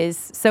agency is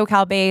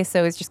SoCal based,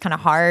 so it's just kind of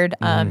hard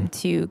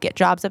to get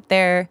jobs up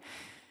there.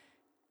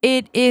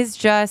 It is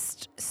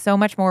just so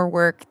much more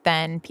work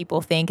than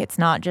people think. It's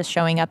not just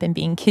showing up and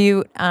being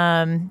cute.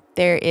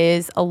 There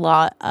is a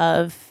lot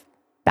of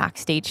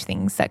backstage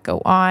things that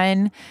go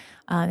on.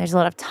 There's a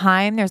lot of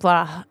time. There's a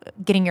lot of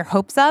getting your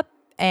hopes up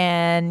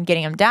and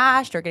getting them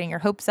dashed, or getting your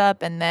hopes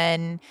up and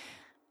then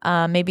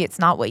maybe it's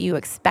not what you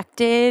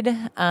expected.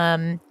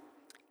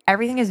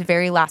 Everything is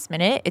very last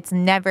minute. It's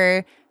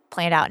never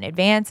planned out in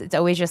advance. It's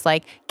always just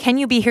like, can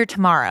you be here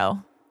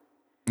tomorrow?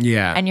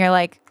 Yeah. And you're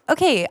like,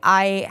 okay,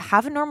 I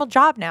have a normal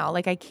job now.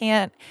 Like I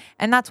can't,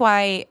 and that's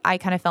why I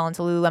kind of fell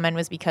into Lululemon,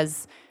 was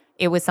because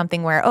it was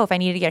something where, if I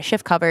needed to get a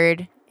shift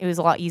covered, it was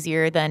a lot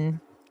easier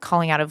than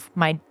calling out of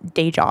my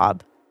day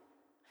job.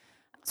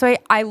 So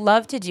I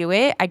love to do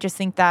it. I just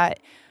think that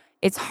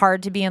it's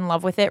hard to be in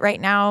love with it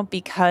right now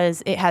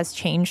because it has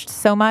changed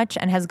so much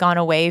and has gone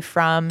away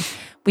from,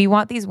 we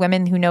want these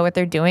women who know what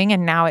they're doing.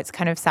 And now it's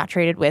kind of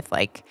saturated with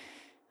like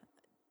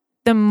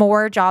the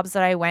more jobs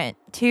that I went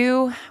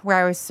to where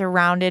I was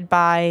surrounded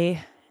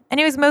by, and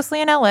it was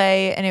mostly in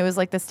LA, and it was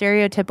like the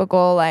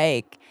stereotypical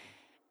like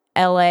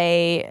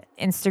LA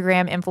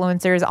Instagram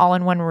influencers all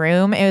in one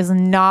room. It was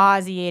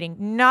nauseating.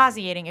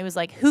 It was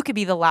like, who could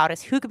be the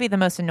loudest? Who could be the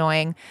most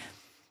annoying?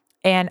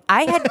 And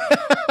I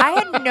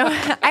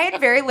had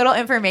very little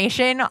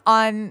information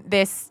on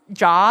this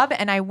job,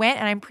 and I went,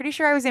 and I'm pretty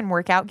sure I was in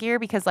workout gear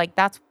because like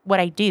that's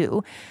what I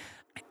do.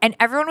 And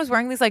everyone was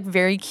wearing these like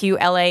very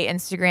cute LA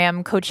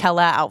Instagram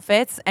Coachella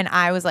outfits, and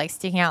I was like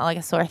sticking out like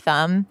a sore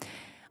thumb.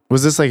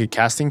 Was this like a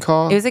casting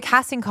call? It was a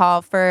casting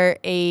call for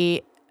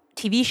a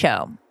TV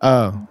show.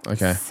 Oh,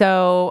 okay.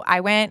 So I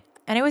went,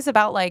 and it was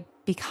about like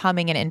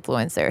becoming an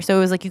influencer. So it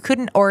was like you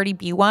couldn't already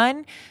be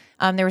one.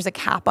 There was a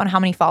cap on how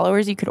many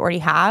followers you could already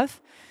have.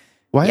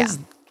 Why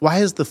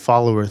is the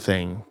follower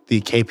thing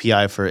the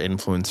KPI for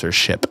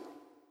influencership?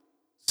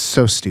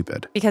 So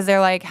stupid. Because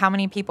they're like, how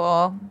many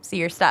people see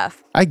your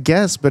stuff? I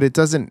guess, but it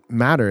doesn't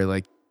matter.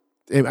 Like,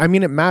 it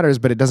matters,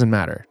 but it doesn't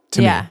matter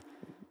to me.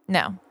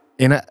 No.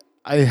 And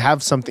I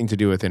have something to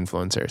do with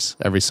influencers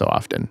every so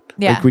often.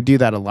 Yeah. Like we do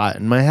that a lot.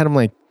 In my head, I'm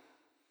like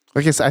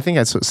I think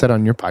I said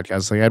on your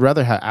podcast, like I'd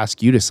rather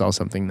ask you to sell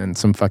something than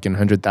some fucking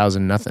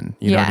 100,000 nothing.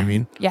 You know what I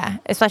mean? Yeah.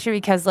 Especially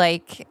because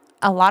like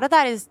a lot of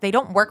that is they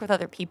don't work with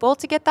other people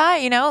to get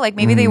that, like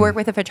maybe they work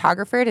with a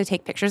photographer to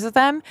take pictures of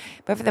them,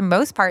 but for the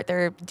most part,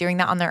 they're doing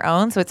that on their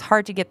own. So it's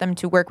hard to get them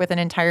to work with an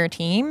entire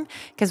team,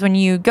 because when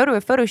you go to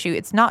a photo shoot,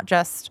 it's not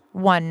just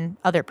one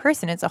other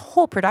person, it's a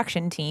whole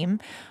production team,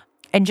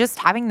 and just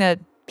having the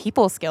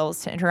people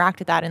skills to interact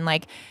with that and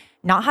like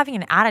not having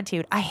an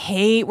attitude. I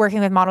hate working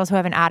with models who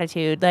have an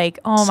attitude. Like,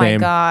 oh my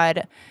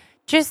God.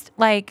 Just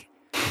like,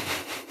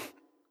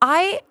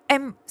 I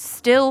am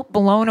still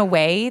blown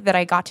away that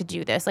I got to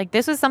do this. Like,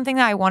 this was something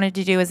that I wanted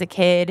to do as a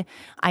kid.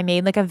 I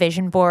made like a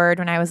vision board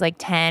when I was like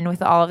 10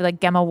 with all of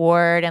like Gemma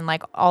Ward and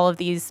like all of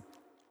these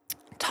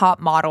top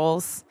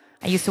models.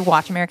 I used to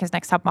watch America's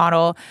Next Top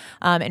Model.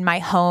 In my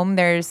home,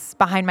 there's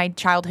behind my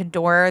childhood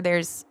door,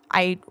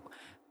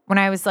 when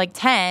I was like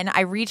 10,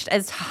 I reached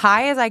as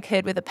high as I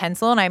could with a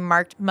pencil and I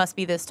marked must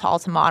be this tall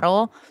to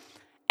model.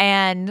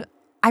 And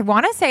I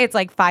want to say it's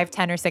like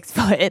 5'10" or 6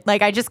 foot.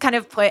 Like I just kind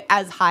of put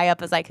as high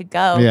up as I could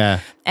go. Yeah.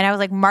 And I was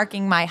like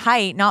marking my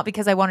height, not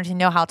because I wanted to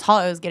know how tall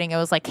I was getting. I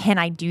was like, can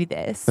I do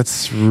this?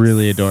 That's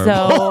really adorable.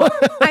 So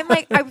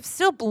I'm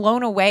still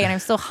blown away, and I'm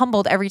still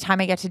humbled every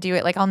time I get to do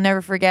it. Like I'll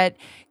never forget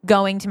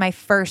going to my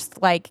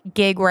first like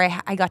gig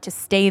where I got to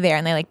stay there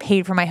and they like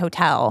paid for my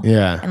hotel.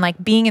 Yeah. And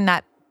like being in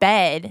that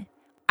bed,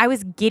 I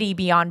was giddy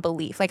beyond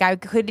belief. Like I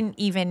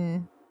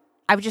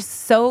was just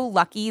so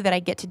lucky that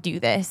I get to do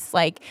this.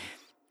 Like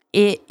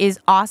it is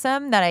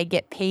awesome that I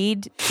get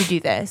paid to do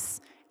this.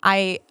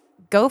 I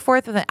go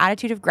forth with an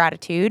attitude of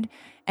gratitude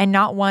and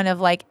not one of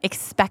like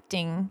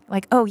expecting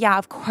like, oh yeah,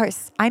 of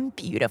course I'm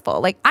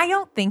beautiful. Like I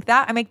don't think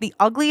that. I make the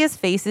ugliest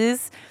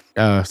faces.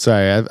 Oh,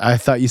 sorry. I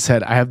thought you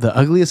said I have the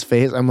ugliest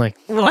face. I'm like,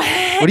 what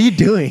are you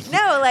doing?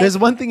 No, like there's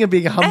one thing of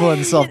being humble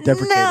and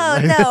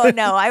self-deprecating.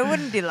 No, I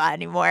wouldn't do that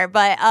anymore.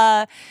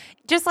 But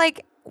just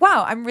like,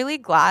 wow, I'm really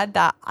glad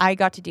that I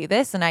got to do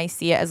this, and I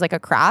see it as like a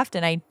craft,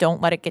 and I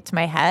don't let it get to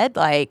my head.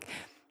 Like,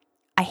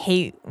 I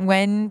hate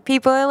when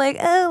people are like,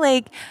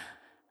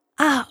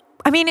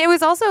 I mean, it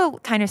was also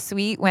kind of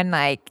sweet when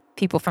like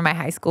people from my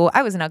high school,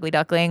 I was an ugly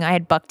duckling. I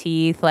had buck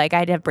teeth, like I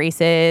had to have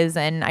braces,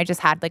 and I just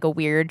had like a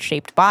weird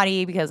shaped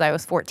body because I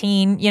was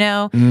 14,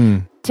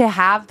 to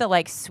have the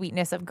like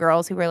sweetness of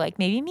girls who were like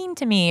maybe mean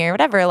to me or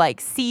whatever, like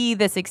see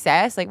the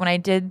success. Like when I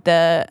did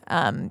the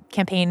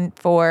campaign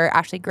for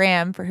Ashley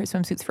Graham for her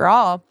Swimsuits for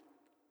All,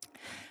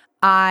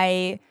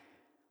 I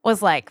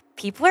was like,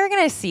 people are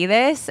going to see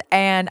this.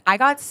 And I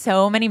got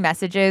so many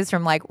messages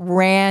from like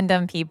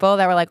random people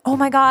that were like, oh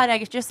my God,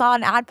 I just saw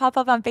an ad pop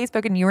up on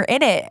Facebook and you were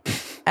in it.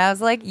 And I was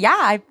like,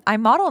 yeah, I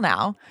model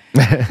now.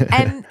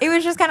 And it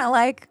was just kind of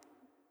like,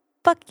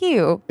 fuck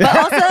you. But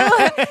also,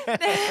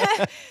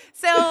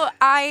 so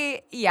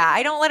I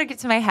don't let it get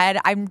to my head.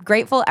 I'm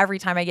grateful every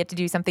time I get to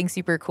do something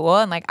super cool.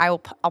 And like, I'll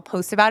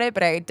post about it,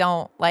 but I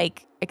don't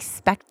like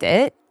expect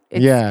it.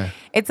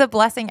 It's a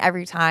blessing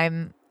every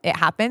time it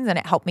happens, and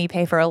it helped me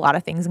pay for a lot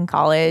of things in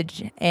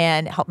college,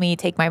 and it helped me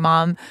take my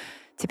mom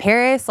to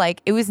Paris.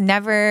 Like I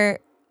never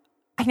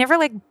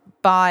like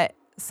bought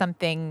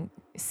something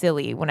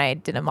silly when I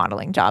did a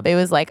modeling job. It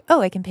was like, oh,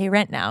 I can pay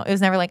rent now. It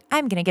was never like,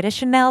 I'm gonna get a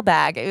Chanel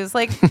bag. It was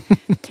like,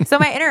 so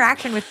my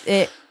interaction with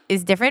it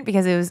is different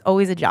because it was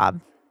always a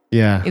job.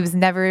 Yeah. It was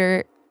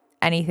never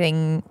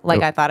anything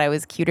like I thought I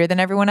was cuter than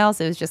everyone else.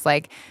 It was just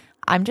like,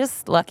 I'm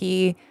just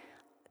lucky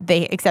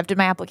they accepted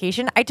my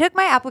application. I took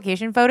my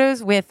application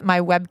photos with my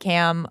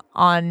webcam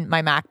on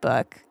my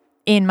MacBook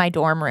in my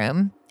dorm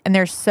room, and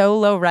they're so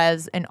low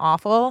res and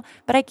awful,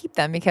 but I keep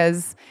them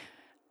because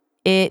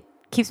it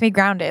keeps me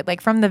grounded.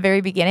 Like from the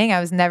very beginning, I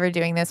was never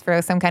doing this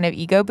for some kind of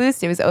ego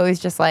boost. It was always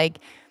just like,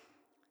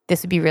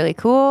 this would be really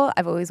cool.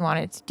 I've always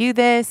wanted to do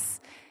this.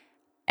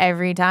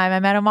 Every time I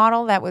met a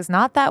model that was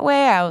not that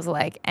way, I was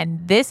like,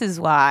 and this is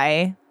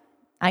why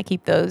I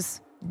keep those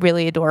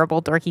really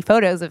adorable, dorky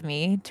photos of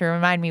me to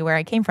remind me where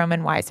I came from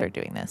and why I started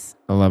doing this.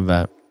 I love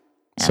that.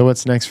 Yeah. So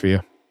what's next for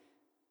you?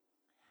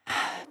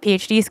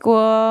 PhD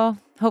school,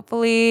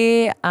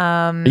 hopefully.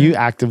 Are you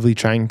actively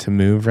trying to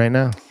move right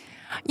now?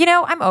 You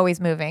know, I'm always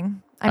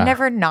moving. I'm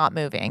never not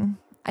moving.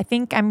 I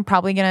think I'm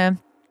probably going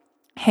to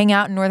hang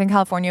out in Northern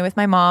California with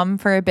my mom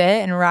for a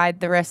bit and ride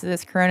the rest of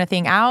this Corona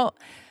thing out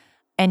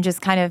and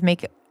just kind of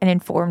make an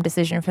informed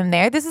decision from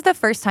there. This is the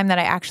first time that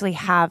I actually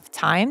have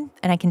time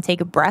and I can take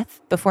a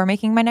breath before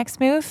making my next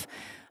move.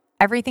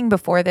 Everything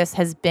before this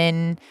has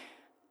been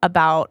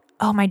about,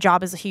 oh, my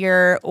job is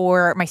here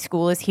or my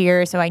school is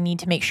here, so I need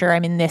to make sure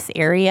I'm in this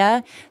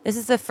area. This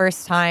is the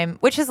first time,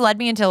 which has led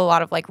me into a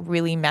lot of like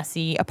really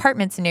messy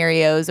apartment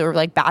scenarios or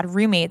like bad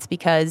roommates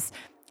because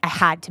I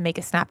had to make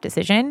a snap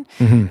decision.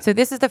 Mm-hmm. So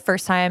this is the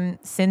first time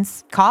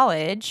since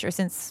college or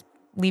since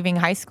leaving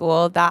high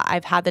school that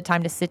I've had the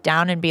time to sit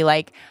down and be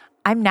like,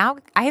 I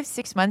have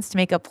 6 months to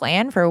make a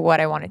plan for what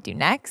I want to do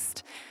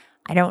next.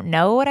 I don't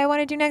know what I want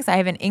to do next. I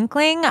have an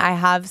inkling. I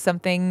have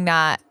something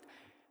that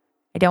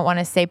I don't want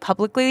to say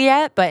publicly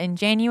yet, but in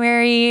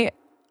January,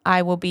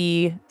 I will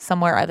be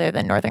somewhere other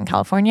than Northern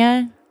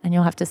California, and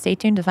you'll have to stay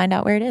tuned to find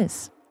out where it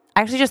is.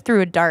 I actually just threw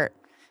a dart,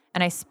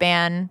 and I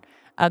span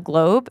a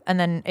globe, and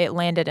then it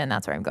landed, and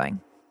that's where I'm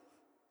going.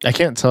 I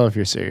can't tell if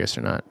you're serious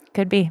or not.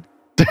 Could be.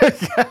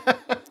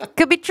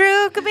 Could be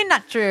true, could be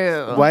not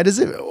true. Why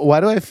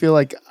do I feel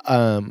like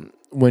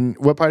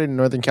what part of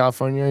Northern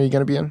California are you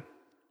going to be in?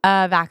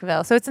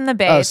 Vacaville. So it's in the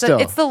Bay. Oh,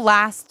 it's the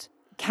last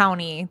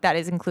county that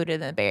is included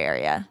in the Bay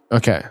Area.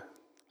 Okay.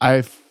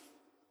 I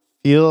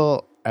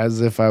feel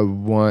as if I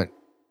want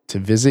to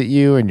visit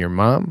you and your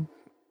mom.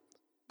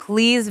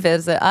 Please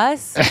visit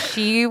us.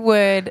 She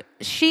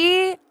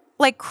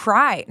like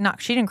cry. No,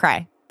 she didn't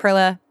cry.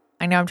 Perla,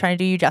 I know I'm trying to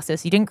do you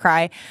justice. You didn't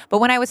cry. But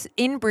when I was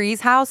in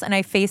Bree's house and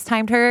I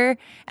FaceTimed her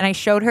and I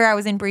showed her I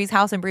was in Bree's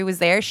house and Bree was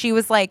there, she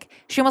was like,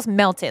 she almost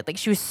melted. Like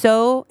she was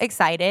so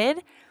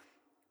excited,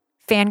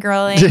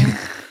 fangirling.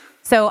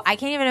 So I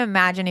can't even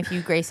imagine if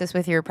you grace us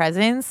with your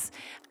presence.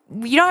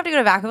 You don't have to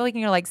go to Vacaville. You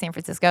can go to like San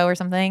Francisco or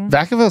something.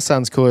 Vacaville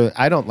sounds cool.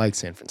 I don't like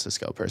San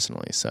Francisco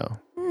personally, so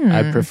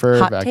I prefer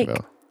hot Vacaville.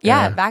 Take.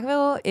 Yeah,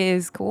 Vacaville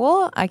is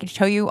cool. I could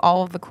show you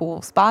all of the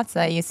cool spots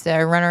that I used to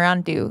run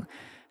around, do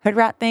hood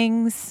rat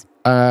things.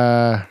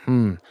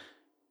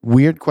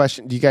 Weird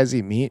question. Do you guys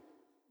eat meat?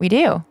 We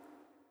do.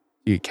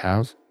 You eat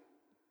cows?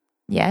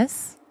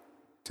 Yes.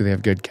 Do they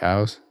have good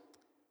cows?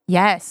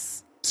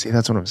 Yes. See,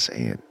 that's what I'm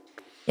saying.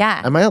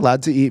 Yeah. Am I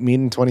allowed to eat meat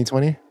in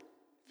 2020?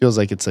 Feels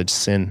like it's a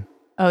sin.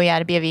 Oh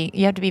yeah,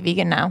 you have to be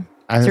vegan now.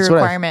 It's a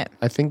requirement.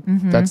 I think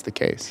that's the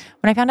case.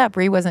 When I found out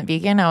Bree wasn't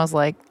vegan, I was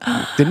like,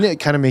 didn't it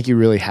kind of make you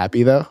really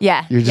happy though?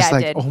 Yeah. You're just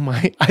like, it did. oh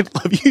my, I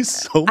love you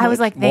so much. I was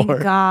like, thank more.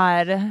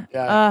 God.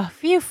 Yeah.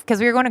 Phew. Because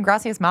we were going to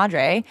Gracias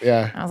Madre.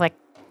 Yeah. I was like,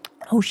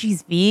 oh,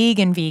 she's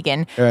vegan.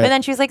 Right. But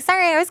then she was like,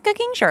 sorry, I was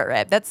cooking short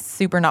rib. That's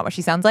super not what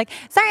she sounds like.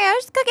 Sorry, I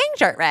was cooking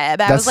short rib.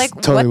 That's was like,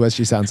 totally what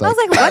she sounds like. I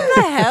was like, what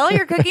the hell?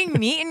 You're cooking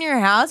meat in your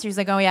house? She was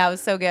like, oh yeah, it was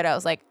so good. I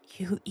was like,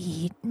 you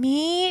eat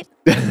meat?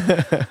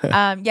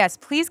 Yes,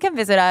 please come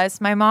visit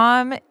us. My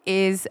mom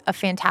is a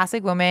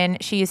fantastic woman.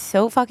 She is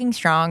so fucking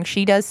strong.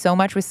 She does so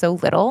much with so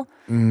little.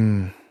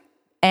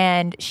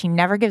 And she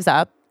never gives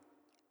up.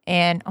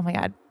 And oh my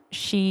God,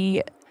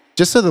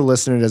 just so the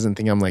listener doesn't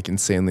think I'm like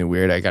insanely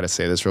weird, I got to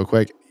say this real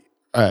quick.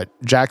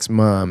 Jack's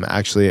mom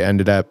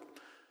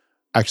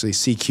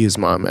CQ's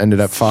mom ended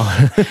up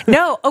following.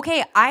 No,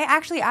 okay. I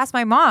actually asked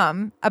my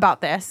mom about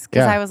this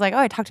because I was like, oh,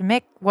 I talked to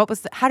Mick.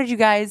 How did you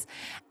guys?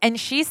 And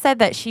she said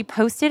that she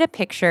posted a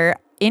picture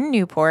in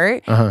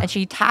Newport and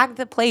she tagged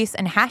the place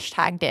and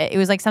hashtagged it. It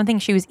was like something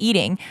she was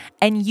eating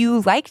and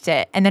you liked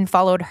it and then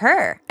followed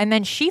her and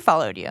then she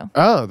followed you.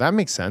 Oh, that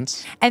makes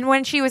sense. And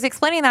when she was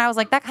explaining that, I was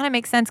like, that kind of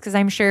makes sense because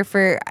I'm sure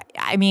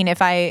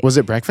Was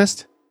it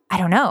breakfast? I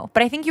don't know,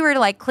 but I think you were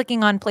like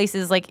clicking on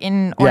places like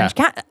in Orange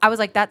County. I was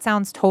like, that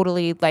sounds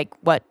totally like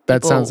what.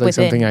 That sounds like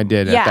something I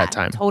did at that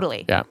time.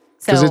 Totally. Yeah,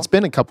 because it's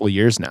been a couple of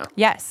years now.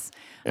 Yes.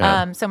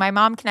 Yeah. So my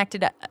mom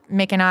connected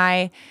Mick and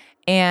I,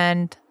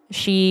 and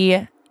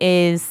she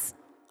is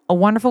a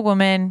wonderful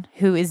woman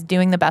who is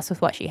doing the best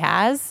with what she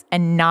has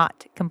and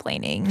not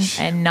complaining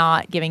and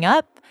not giving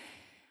up.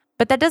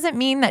 But that doesn't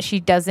mean that she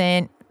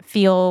doesn't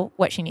feel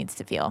what she needs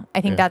to feel. I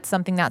think that's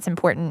something that's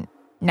important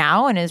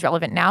now and is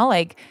relevant now.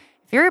 Like,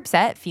 if you're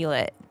upset, feel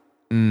it.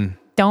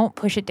 Don't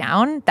push it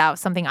down. That was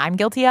something I'm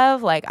guilty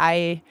of. Like,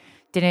 I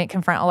didn't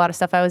confront a lot of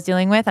stuff I was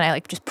dealing with, and I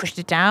like just pushed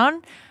it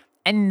down.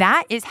 And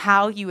that is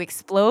how you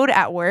explode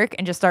at work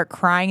and just start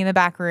crying in the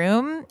back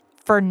room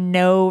for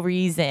no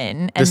reason.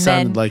 And This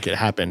then sounded like it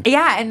happened.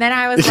 yeah, and then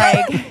I was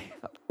like,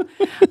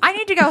 I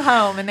need to go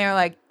home, and they were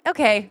like,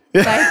 okay,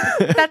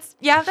 like, that's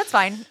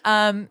fine.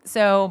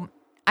 So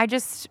I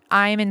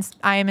am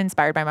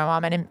inspired by my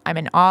mom, and I'm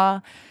in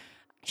awe.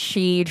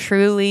 She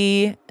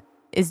truly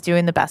is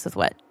doing the best with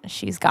what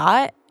she's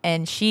got,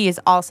 and she is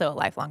also a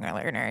lifelong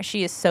learner.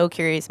 She is so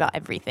curious about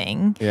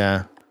everything.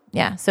 Yeah.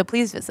 Yeah, so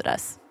please visit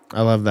us.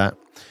 I love that.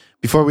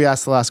 Before we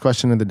ask the last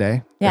question of the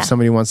day, Yeah. if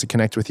somebody wants to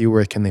connect with you,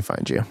 where can they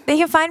find you? They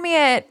can find me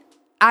at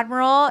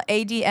Admiral,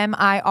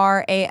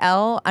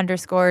 ADMIRAL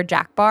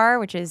 _Jackbar,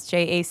 which is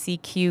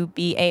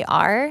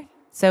JACQBAR.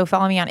 So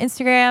follow me on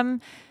Instagram.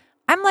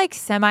 I'm like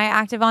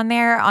semi-active on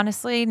there.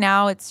 Honestly,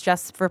 now it's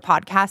just for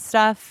podcast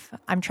stuff.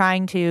 I'm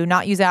trying to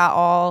not use it at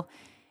all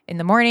in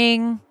the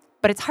morning,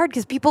 but it's hard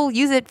because people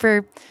use it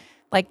for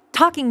like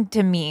talking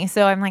to me.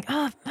 So I'm like,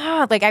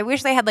 like I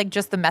wish they had like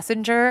just the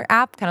Messenger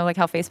app, kind of like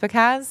how Facebook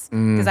has,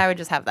 because I would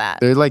just have that.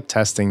 They're like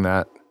testing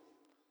that.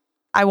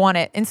 I want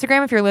it.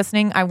 Instagram, if you're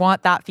listening, I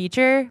want that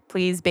feature.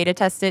 Please beta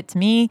test it to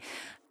me.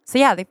 So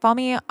yeah, they follow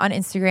me on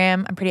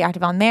Instagram. I'm pretty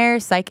active on there.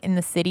 Psych in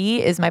the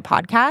City is my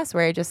podcast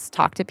where I just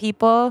talk to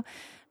people.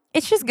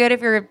 It's just good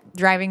if you're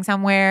driving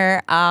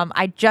somewhere.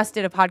 I just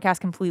did a podcast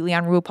completely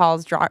on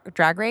RuPaul's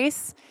Drag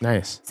Race.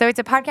 Nice. So it's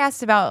a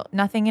podcast about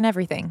nothing and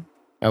everything.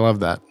 I love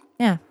that.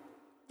 Yeah.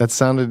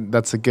 That's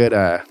a good,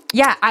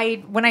 Yeah,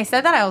 when I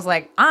said that, I was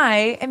like,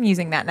 I am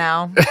using that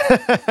now.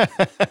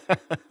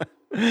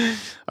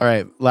 all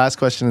right. Last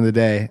question of the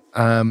day.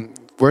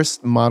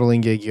 Worst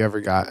modeling gig you ever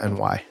got and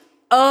why?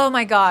 Oh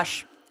my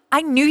gosh.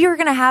 I knew you were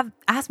going to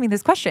ask me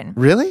this question.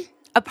 Really?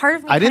 A part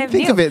of me I kind didn't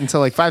think knew. of it until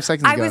like 5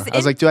 seconds ago. I was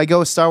in- like, do I go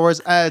with Star Wars?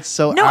 It's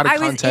so No, out of I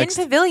was context.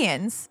 in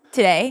Pavilions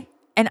today,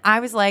 and I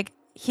was like,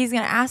 he's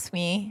going to ask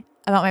me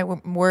about my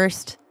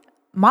worst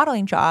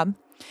modeling job.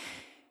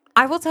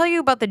 I will tell you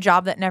about the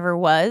job that never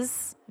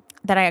was,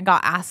 that I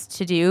got asked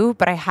to do,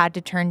 but I had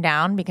to turn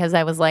down because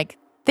I was like,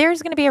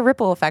 there's going to be a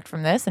ripple effect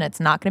from this, and it's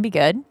not going to be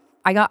good.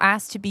 I got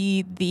asked to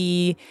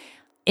be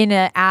in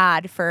an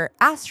ad for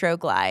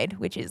Astroglide,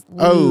 which is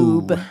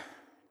lube. Oh.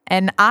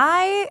 And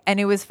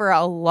it was for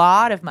a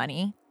lot of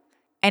money.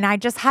 And I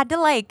just had to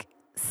like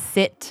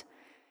sit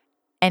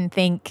and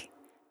think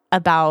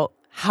about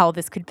how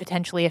this could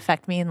potentially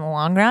affect me in the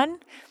long run.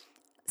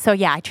 So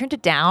yeah, I turned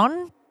it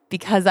down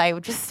because I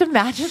would just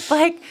imagine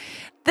like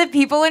the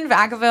people in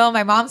Vacaville,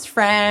 my mom's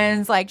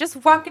friends, like just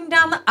walking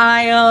down the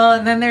aisle.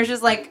 And then there's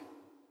just like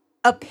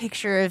a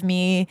picture of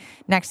me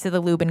next to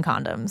the lube and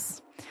condoms.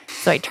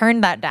 So I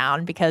turned that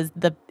down because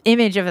the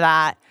image of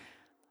that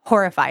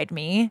horrified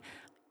me.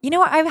 You know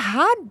what? I've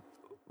had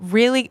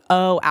really,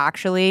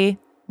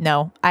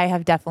 no, I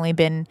have definitely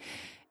been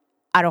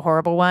at a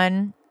horrible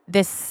one.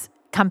 This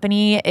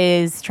company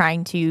is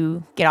trying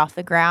to get off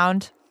the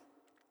ground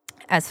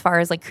as far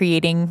as like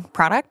creating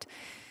product.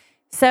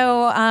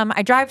 So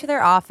I drive to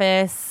their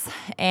office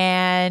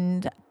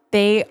and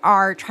they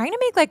are trying to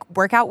make like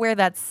workout wear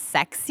that's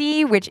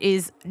sexy, which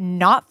is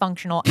not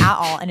functional at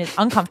all and is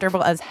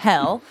uncomfortable as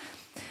hell.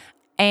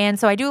 And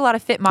so I do a lot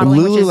of fit modeling.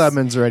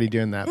 Lululemon's already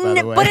doing that, by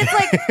the way. But it's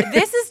like,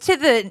 this is to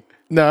the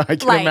no, I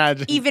can like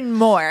imagine. even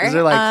more. Is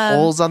there like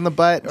holes on the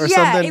butt or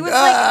yeah, something? it was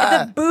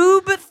like the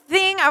boob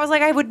thing. I was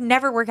like, I would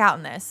never work out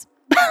in this.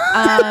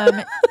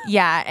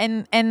 Yeah,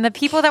 and the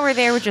people that were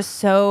there were just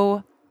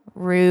so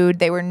rude.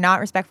 They were not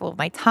respectful of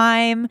my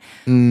time.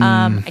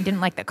 I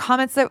didn't like the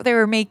comments that they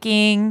were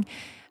making.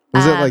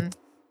 Was it like,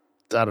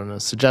 I don't know,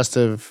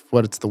 suggestive?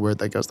 What's the word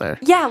that goes there?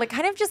 Yeah, like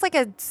kind of just like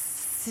a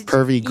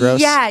pervy,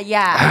 gross. Yeah.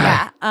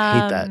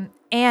 Hate that.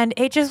 And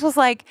it just was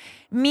like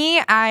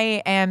me.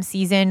 I am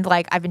seasoned.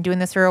 Like I've been doing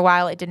this for a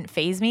while. It didn't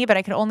faze me, but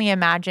I could only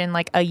imagine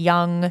like a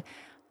young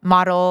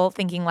model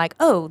thinking like,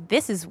 oh,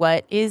 this is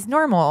what is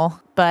normal.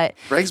 But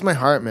breaks my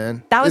heart,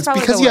 man. That was it's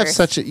probably because the you worst.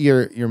 have such a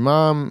your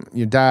mom,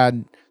 your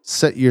dad.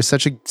 You're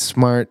such a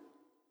smart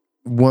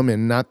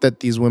woman. Not that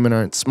these women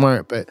aren't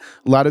smart, but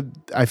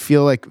I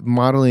feel like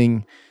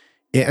modeling,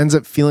 it ends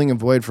up feeling a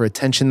void for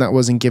attention that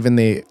wasn't given.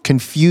 They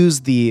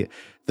confuse the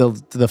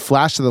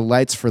flash of the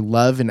lights for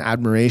love and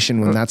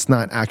admiration when that's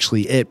not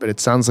actually it. But it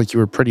sounds like you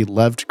were pretty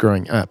loved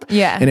growing up.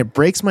 Yeah. And it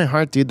breaks my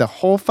heart, dude. The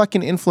whole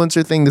fucking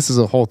influencer thing. This is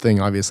a whole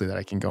thing, obviously, that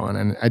I can go on.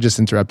 And I just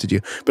interrupted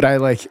you, but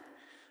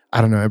I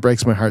don't know. It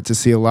breaks my heart to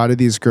see a lot of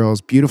these girls,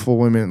 beautiful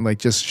women, like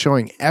just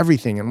showing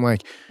everything. I'm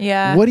like,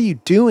 yeah, what are you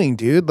doing,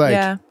 dude? Like,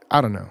 yeah.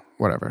 I don't know.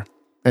 Whatever.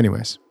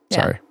 Anyways,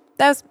 sorry.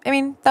 That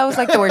was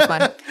like the worst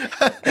one.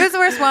 It was the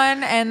worst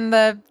one. And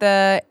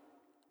the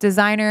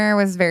designer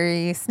was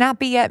very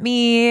snappy at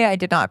me. I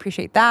did not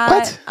appreciate that.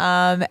 What?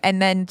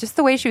 And then just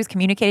the way she was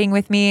communicating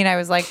with me. And I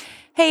was like,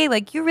 hey,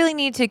 like you really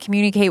need to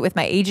communicate with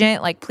my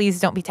agent. Like, please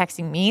don't be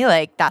texting me.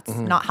 Like, that's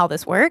not how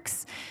this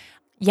works.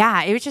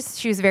 Yeah, it was just,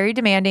 she was very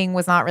demanding,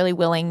 was not really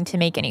willing to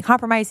make any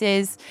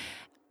compromises.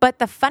 But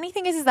the funny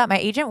thing is that my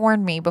agent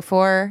warned me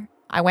before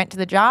I went to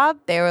the job.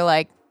 They were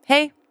like,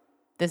 hey,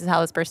 this is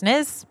how this person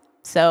is.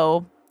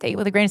 So take it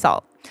with a grain of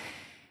salt.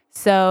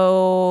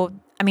 So,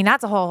 I mean,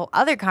 that's a whole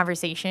other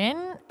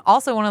conversation.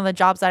 Also, one of the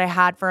jobs that I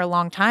had for a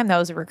long time, that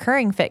was a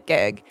recurring fit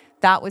gig.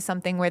 that was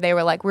something where they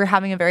were like, we're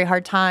having a very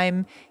hard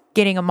time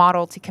getting a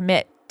model to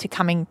commit to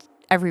coming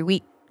every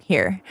week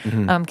here.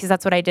 Because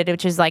that's what I did,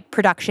 which is like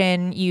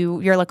production.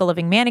 You're like a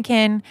living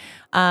mannequin.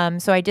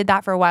 So I did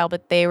that for a while,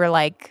 but they were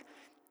like,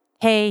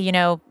 hey, you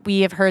know,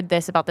 we have heard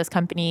this about this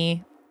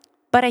company.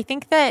 But I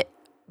think that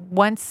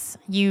once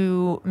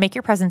you make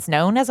your presence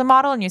known as a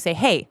model and you say,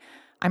 hey,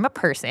 I'm a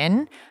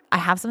person, I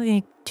have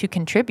something to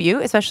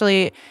contribute,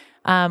 especially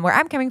where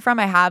I'm coming from,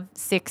 I have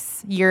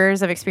 6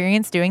 years of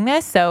experience doing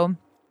this. So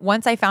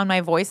once I found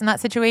my voice in that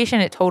situation,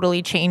 it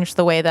totally changed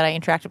the way that I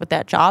interacted with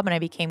that job and I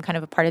became kind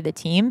of a part of the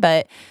team.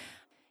 But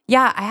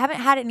yeah, I haven't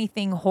had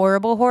anything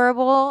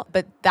horrible,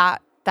 but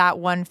that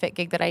one fit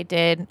gig that I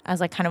did as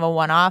like kind of a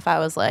one-off, I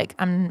was like,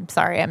 I'm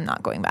sorry, I'm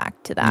not going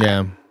back to that.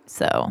 Yeah.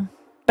 So,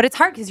 but it's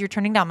hard because you're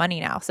turning down money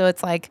now. So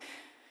it's like,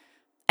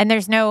 and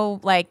there's no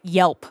like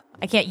Yelp.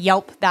 I can't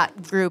Yelp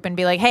that group and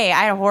be like, hey,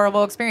 I had a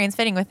horrible experience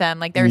fitting with them.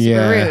 Like, they're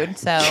super rude.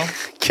 So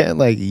Can't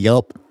like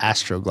Yelp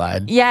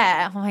Astroglide.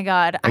 yeah. Oh my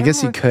God. I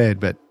guess you could,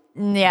 but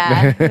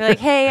yeah. Be like,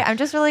 hey, I'm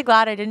just really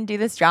glad I didn't do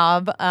this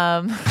job.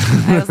 I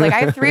was like, I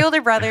have 3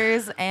 older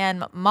brothers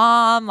and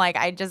mom. Like,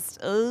 I just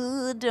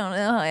don't know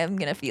how I'm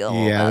going to feel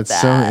yeah, about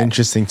that's that. so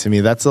interesting to me.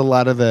 That's a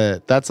lot of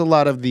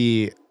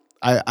the,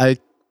 I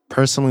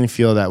personally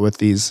feel that with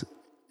these,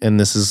 and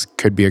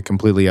could be a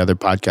completely other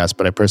podcast,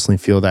 but I personally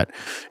feel that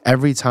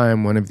every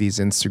time one of these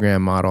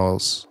Instagram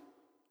models,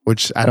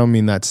 which I don't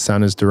mean that to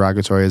sound as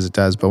derogatory as it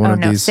does, but one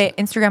of these say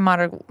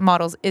Instagram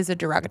models is a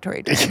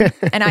derogatory term,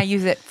 and I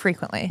use it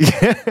frequently.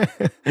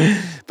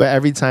 But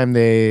every time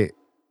they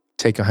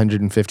take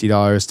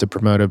 $150 to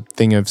promote a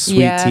thing of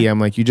sweet tea, I'm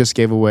like, you just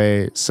gave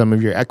away some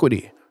of your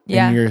equity.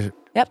 Yeah.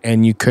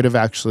 And you could have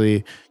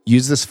actually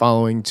used this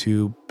following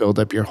to build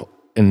up your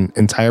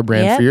entire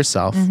brand for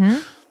yourself.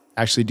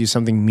 Actually do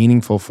something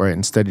meaningful for it.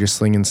 Instead, you're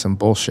slinging some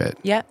bullshit.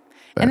 Yep.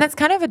 And that's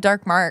kind of a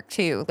dark mark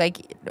too.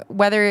 Like,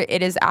 whether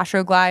it is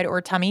Astroglide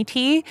or tummy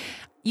tea,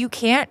 you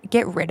can't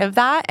get rid of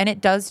that. And it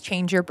does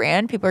change your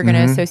brand. People are going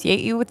to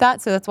associate you with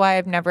that. So that's why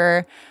I've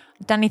never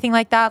done anything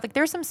like that. Like,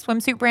 there's some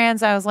swimsuit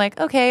brands I was like,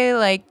 okay,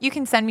 like, you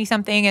can send me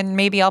something and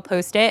maybe I'll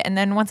post it. And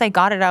then once I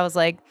got it, I was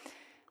like,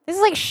 this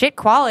is like shit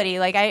quality.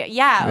 Like,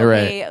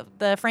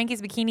 the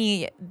Frankie's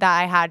bikini that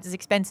I had is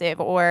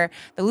expensive, or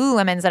the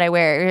Lululemons that I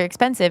wear are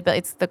expensive, but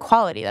it's the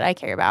quality that I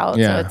care about.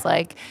 Yeah. So it's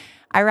like,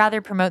 I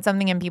rather promote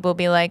something and people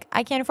be like,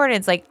 I can't afford it.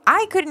 It's like,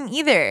 I couldn't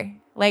either.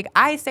 Like,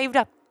 I saved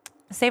up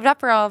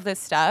for all of this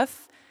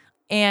stuff,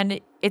 and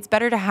it's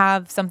better to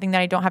have something that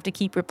I don't have to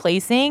keep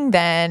replacing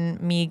than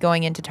me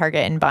going into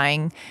Target and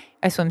buying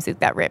a swimsuit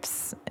that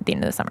rips at the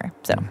end of the summer.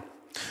 So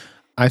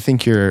I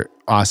think you're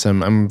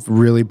awesome. I'm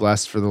really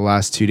blessed for the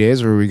last 2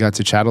 days where we got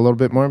to chat a little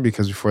bit more,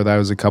 because before that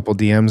was a couple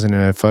DMs and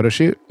a photo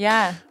shoot.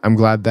 yeah, I'm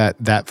glad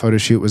that photo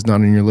shoot was not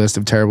on your list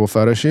of terrible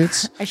photo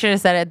shoots. I should have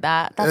said it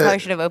that. That's how I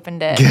should have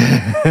opened it.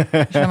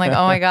 I'm like,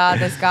 oh my God,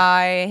 this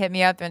guy hit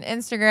me up on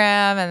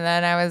Instagram, and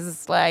then I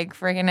was like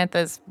freaking at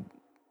this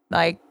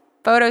like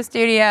photo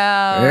studio.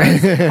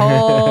 It was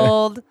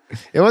cold.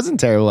 It wasn't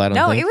terrible, I don't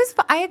think. No, it was.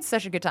 I had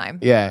such a good time.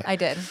 Yeah. I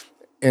did.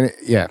 And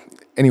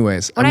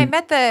anyways. When I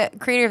met the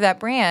creator of that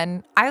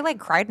brand, I like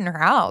cried in her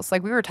house.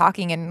 Like, we were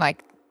talking and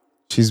like,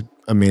 she's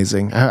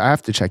amazing. I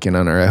have to check in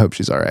on her. I hope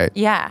she's all right.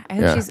 yeah, I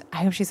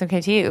hope she's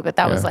okay too. But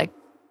that was like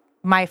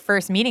my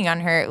first meeting on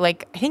her.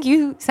 Like, I think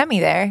you sent me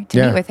there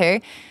to meet with her,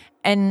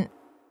 and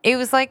it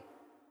was like,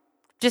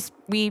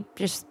 we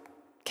just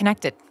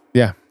connected.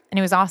 Yeah. And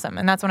it was awesome.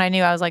 And that's when I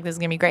knew, I was like, this is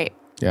gonna be great.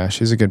 Yeah,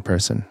 she's a good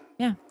person.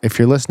 Yeah. If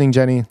you're listening,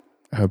 Jenny,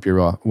 I hope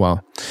you're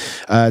well.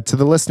 To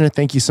the listener,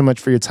 thank you so much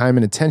for your time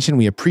and attention.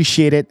 We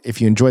appreciate it. If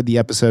you enjoyed the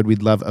episode,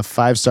 we'd love a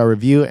 5-star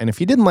review. And if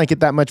you didn't like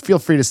it that much, feel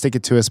free to stick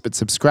it to us, but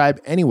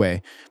subscribe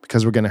anyway,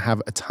 because we're going to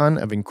have a ton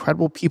of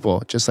incredible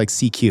people just like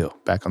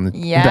CQ back on the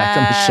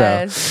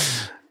show.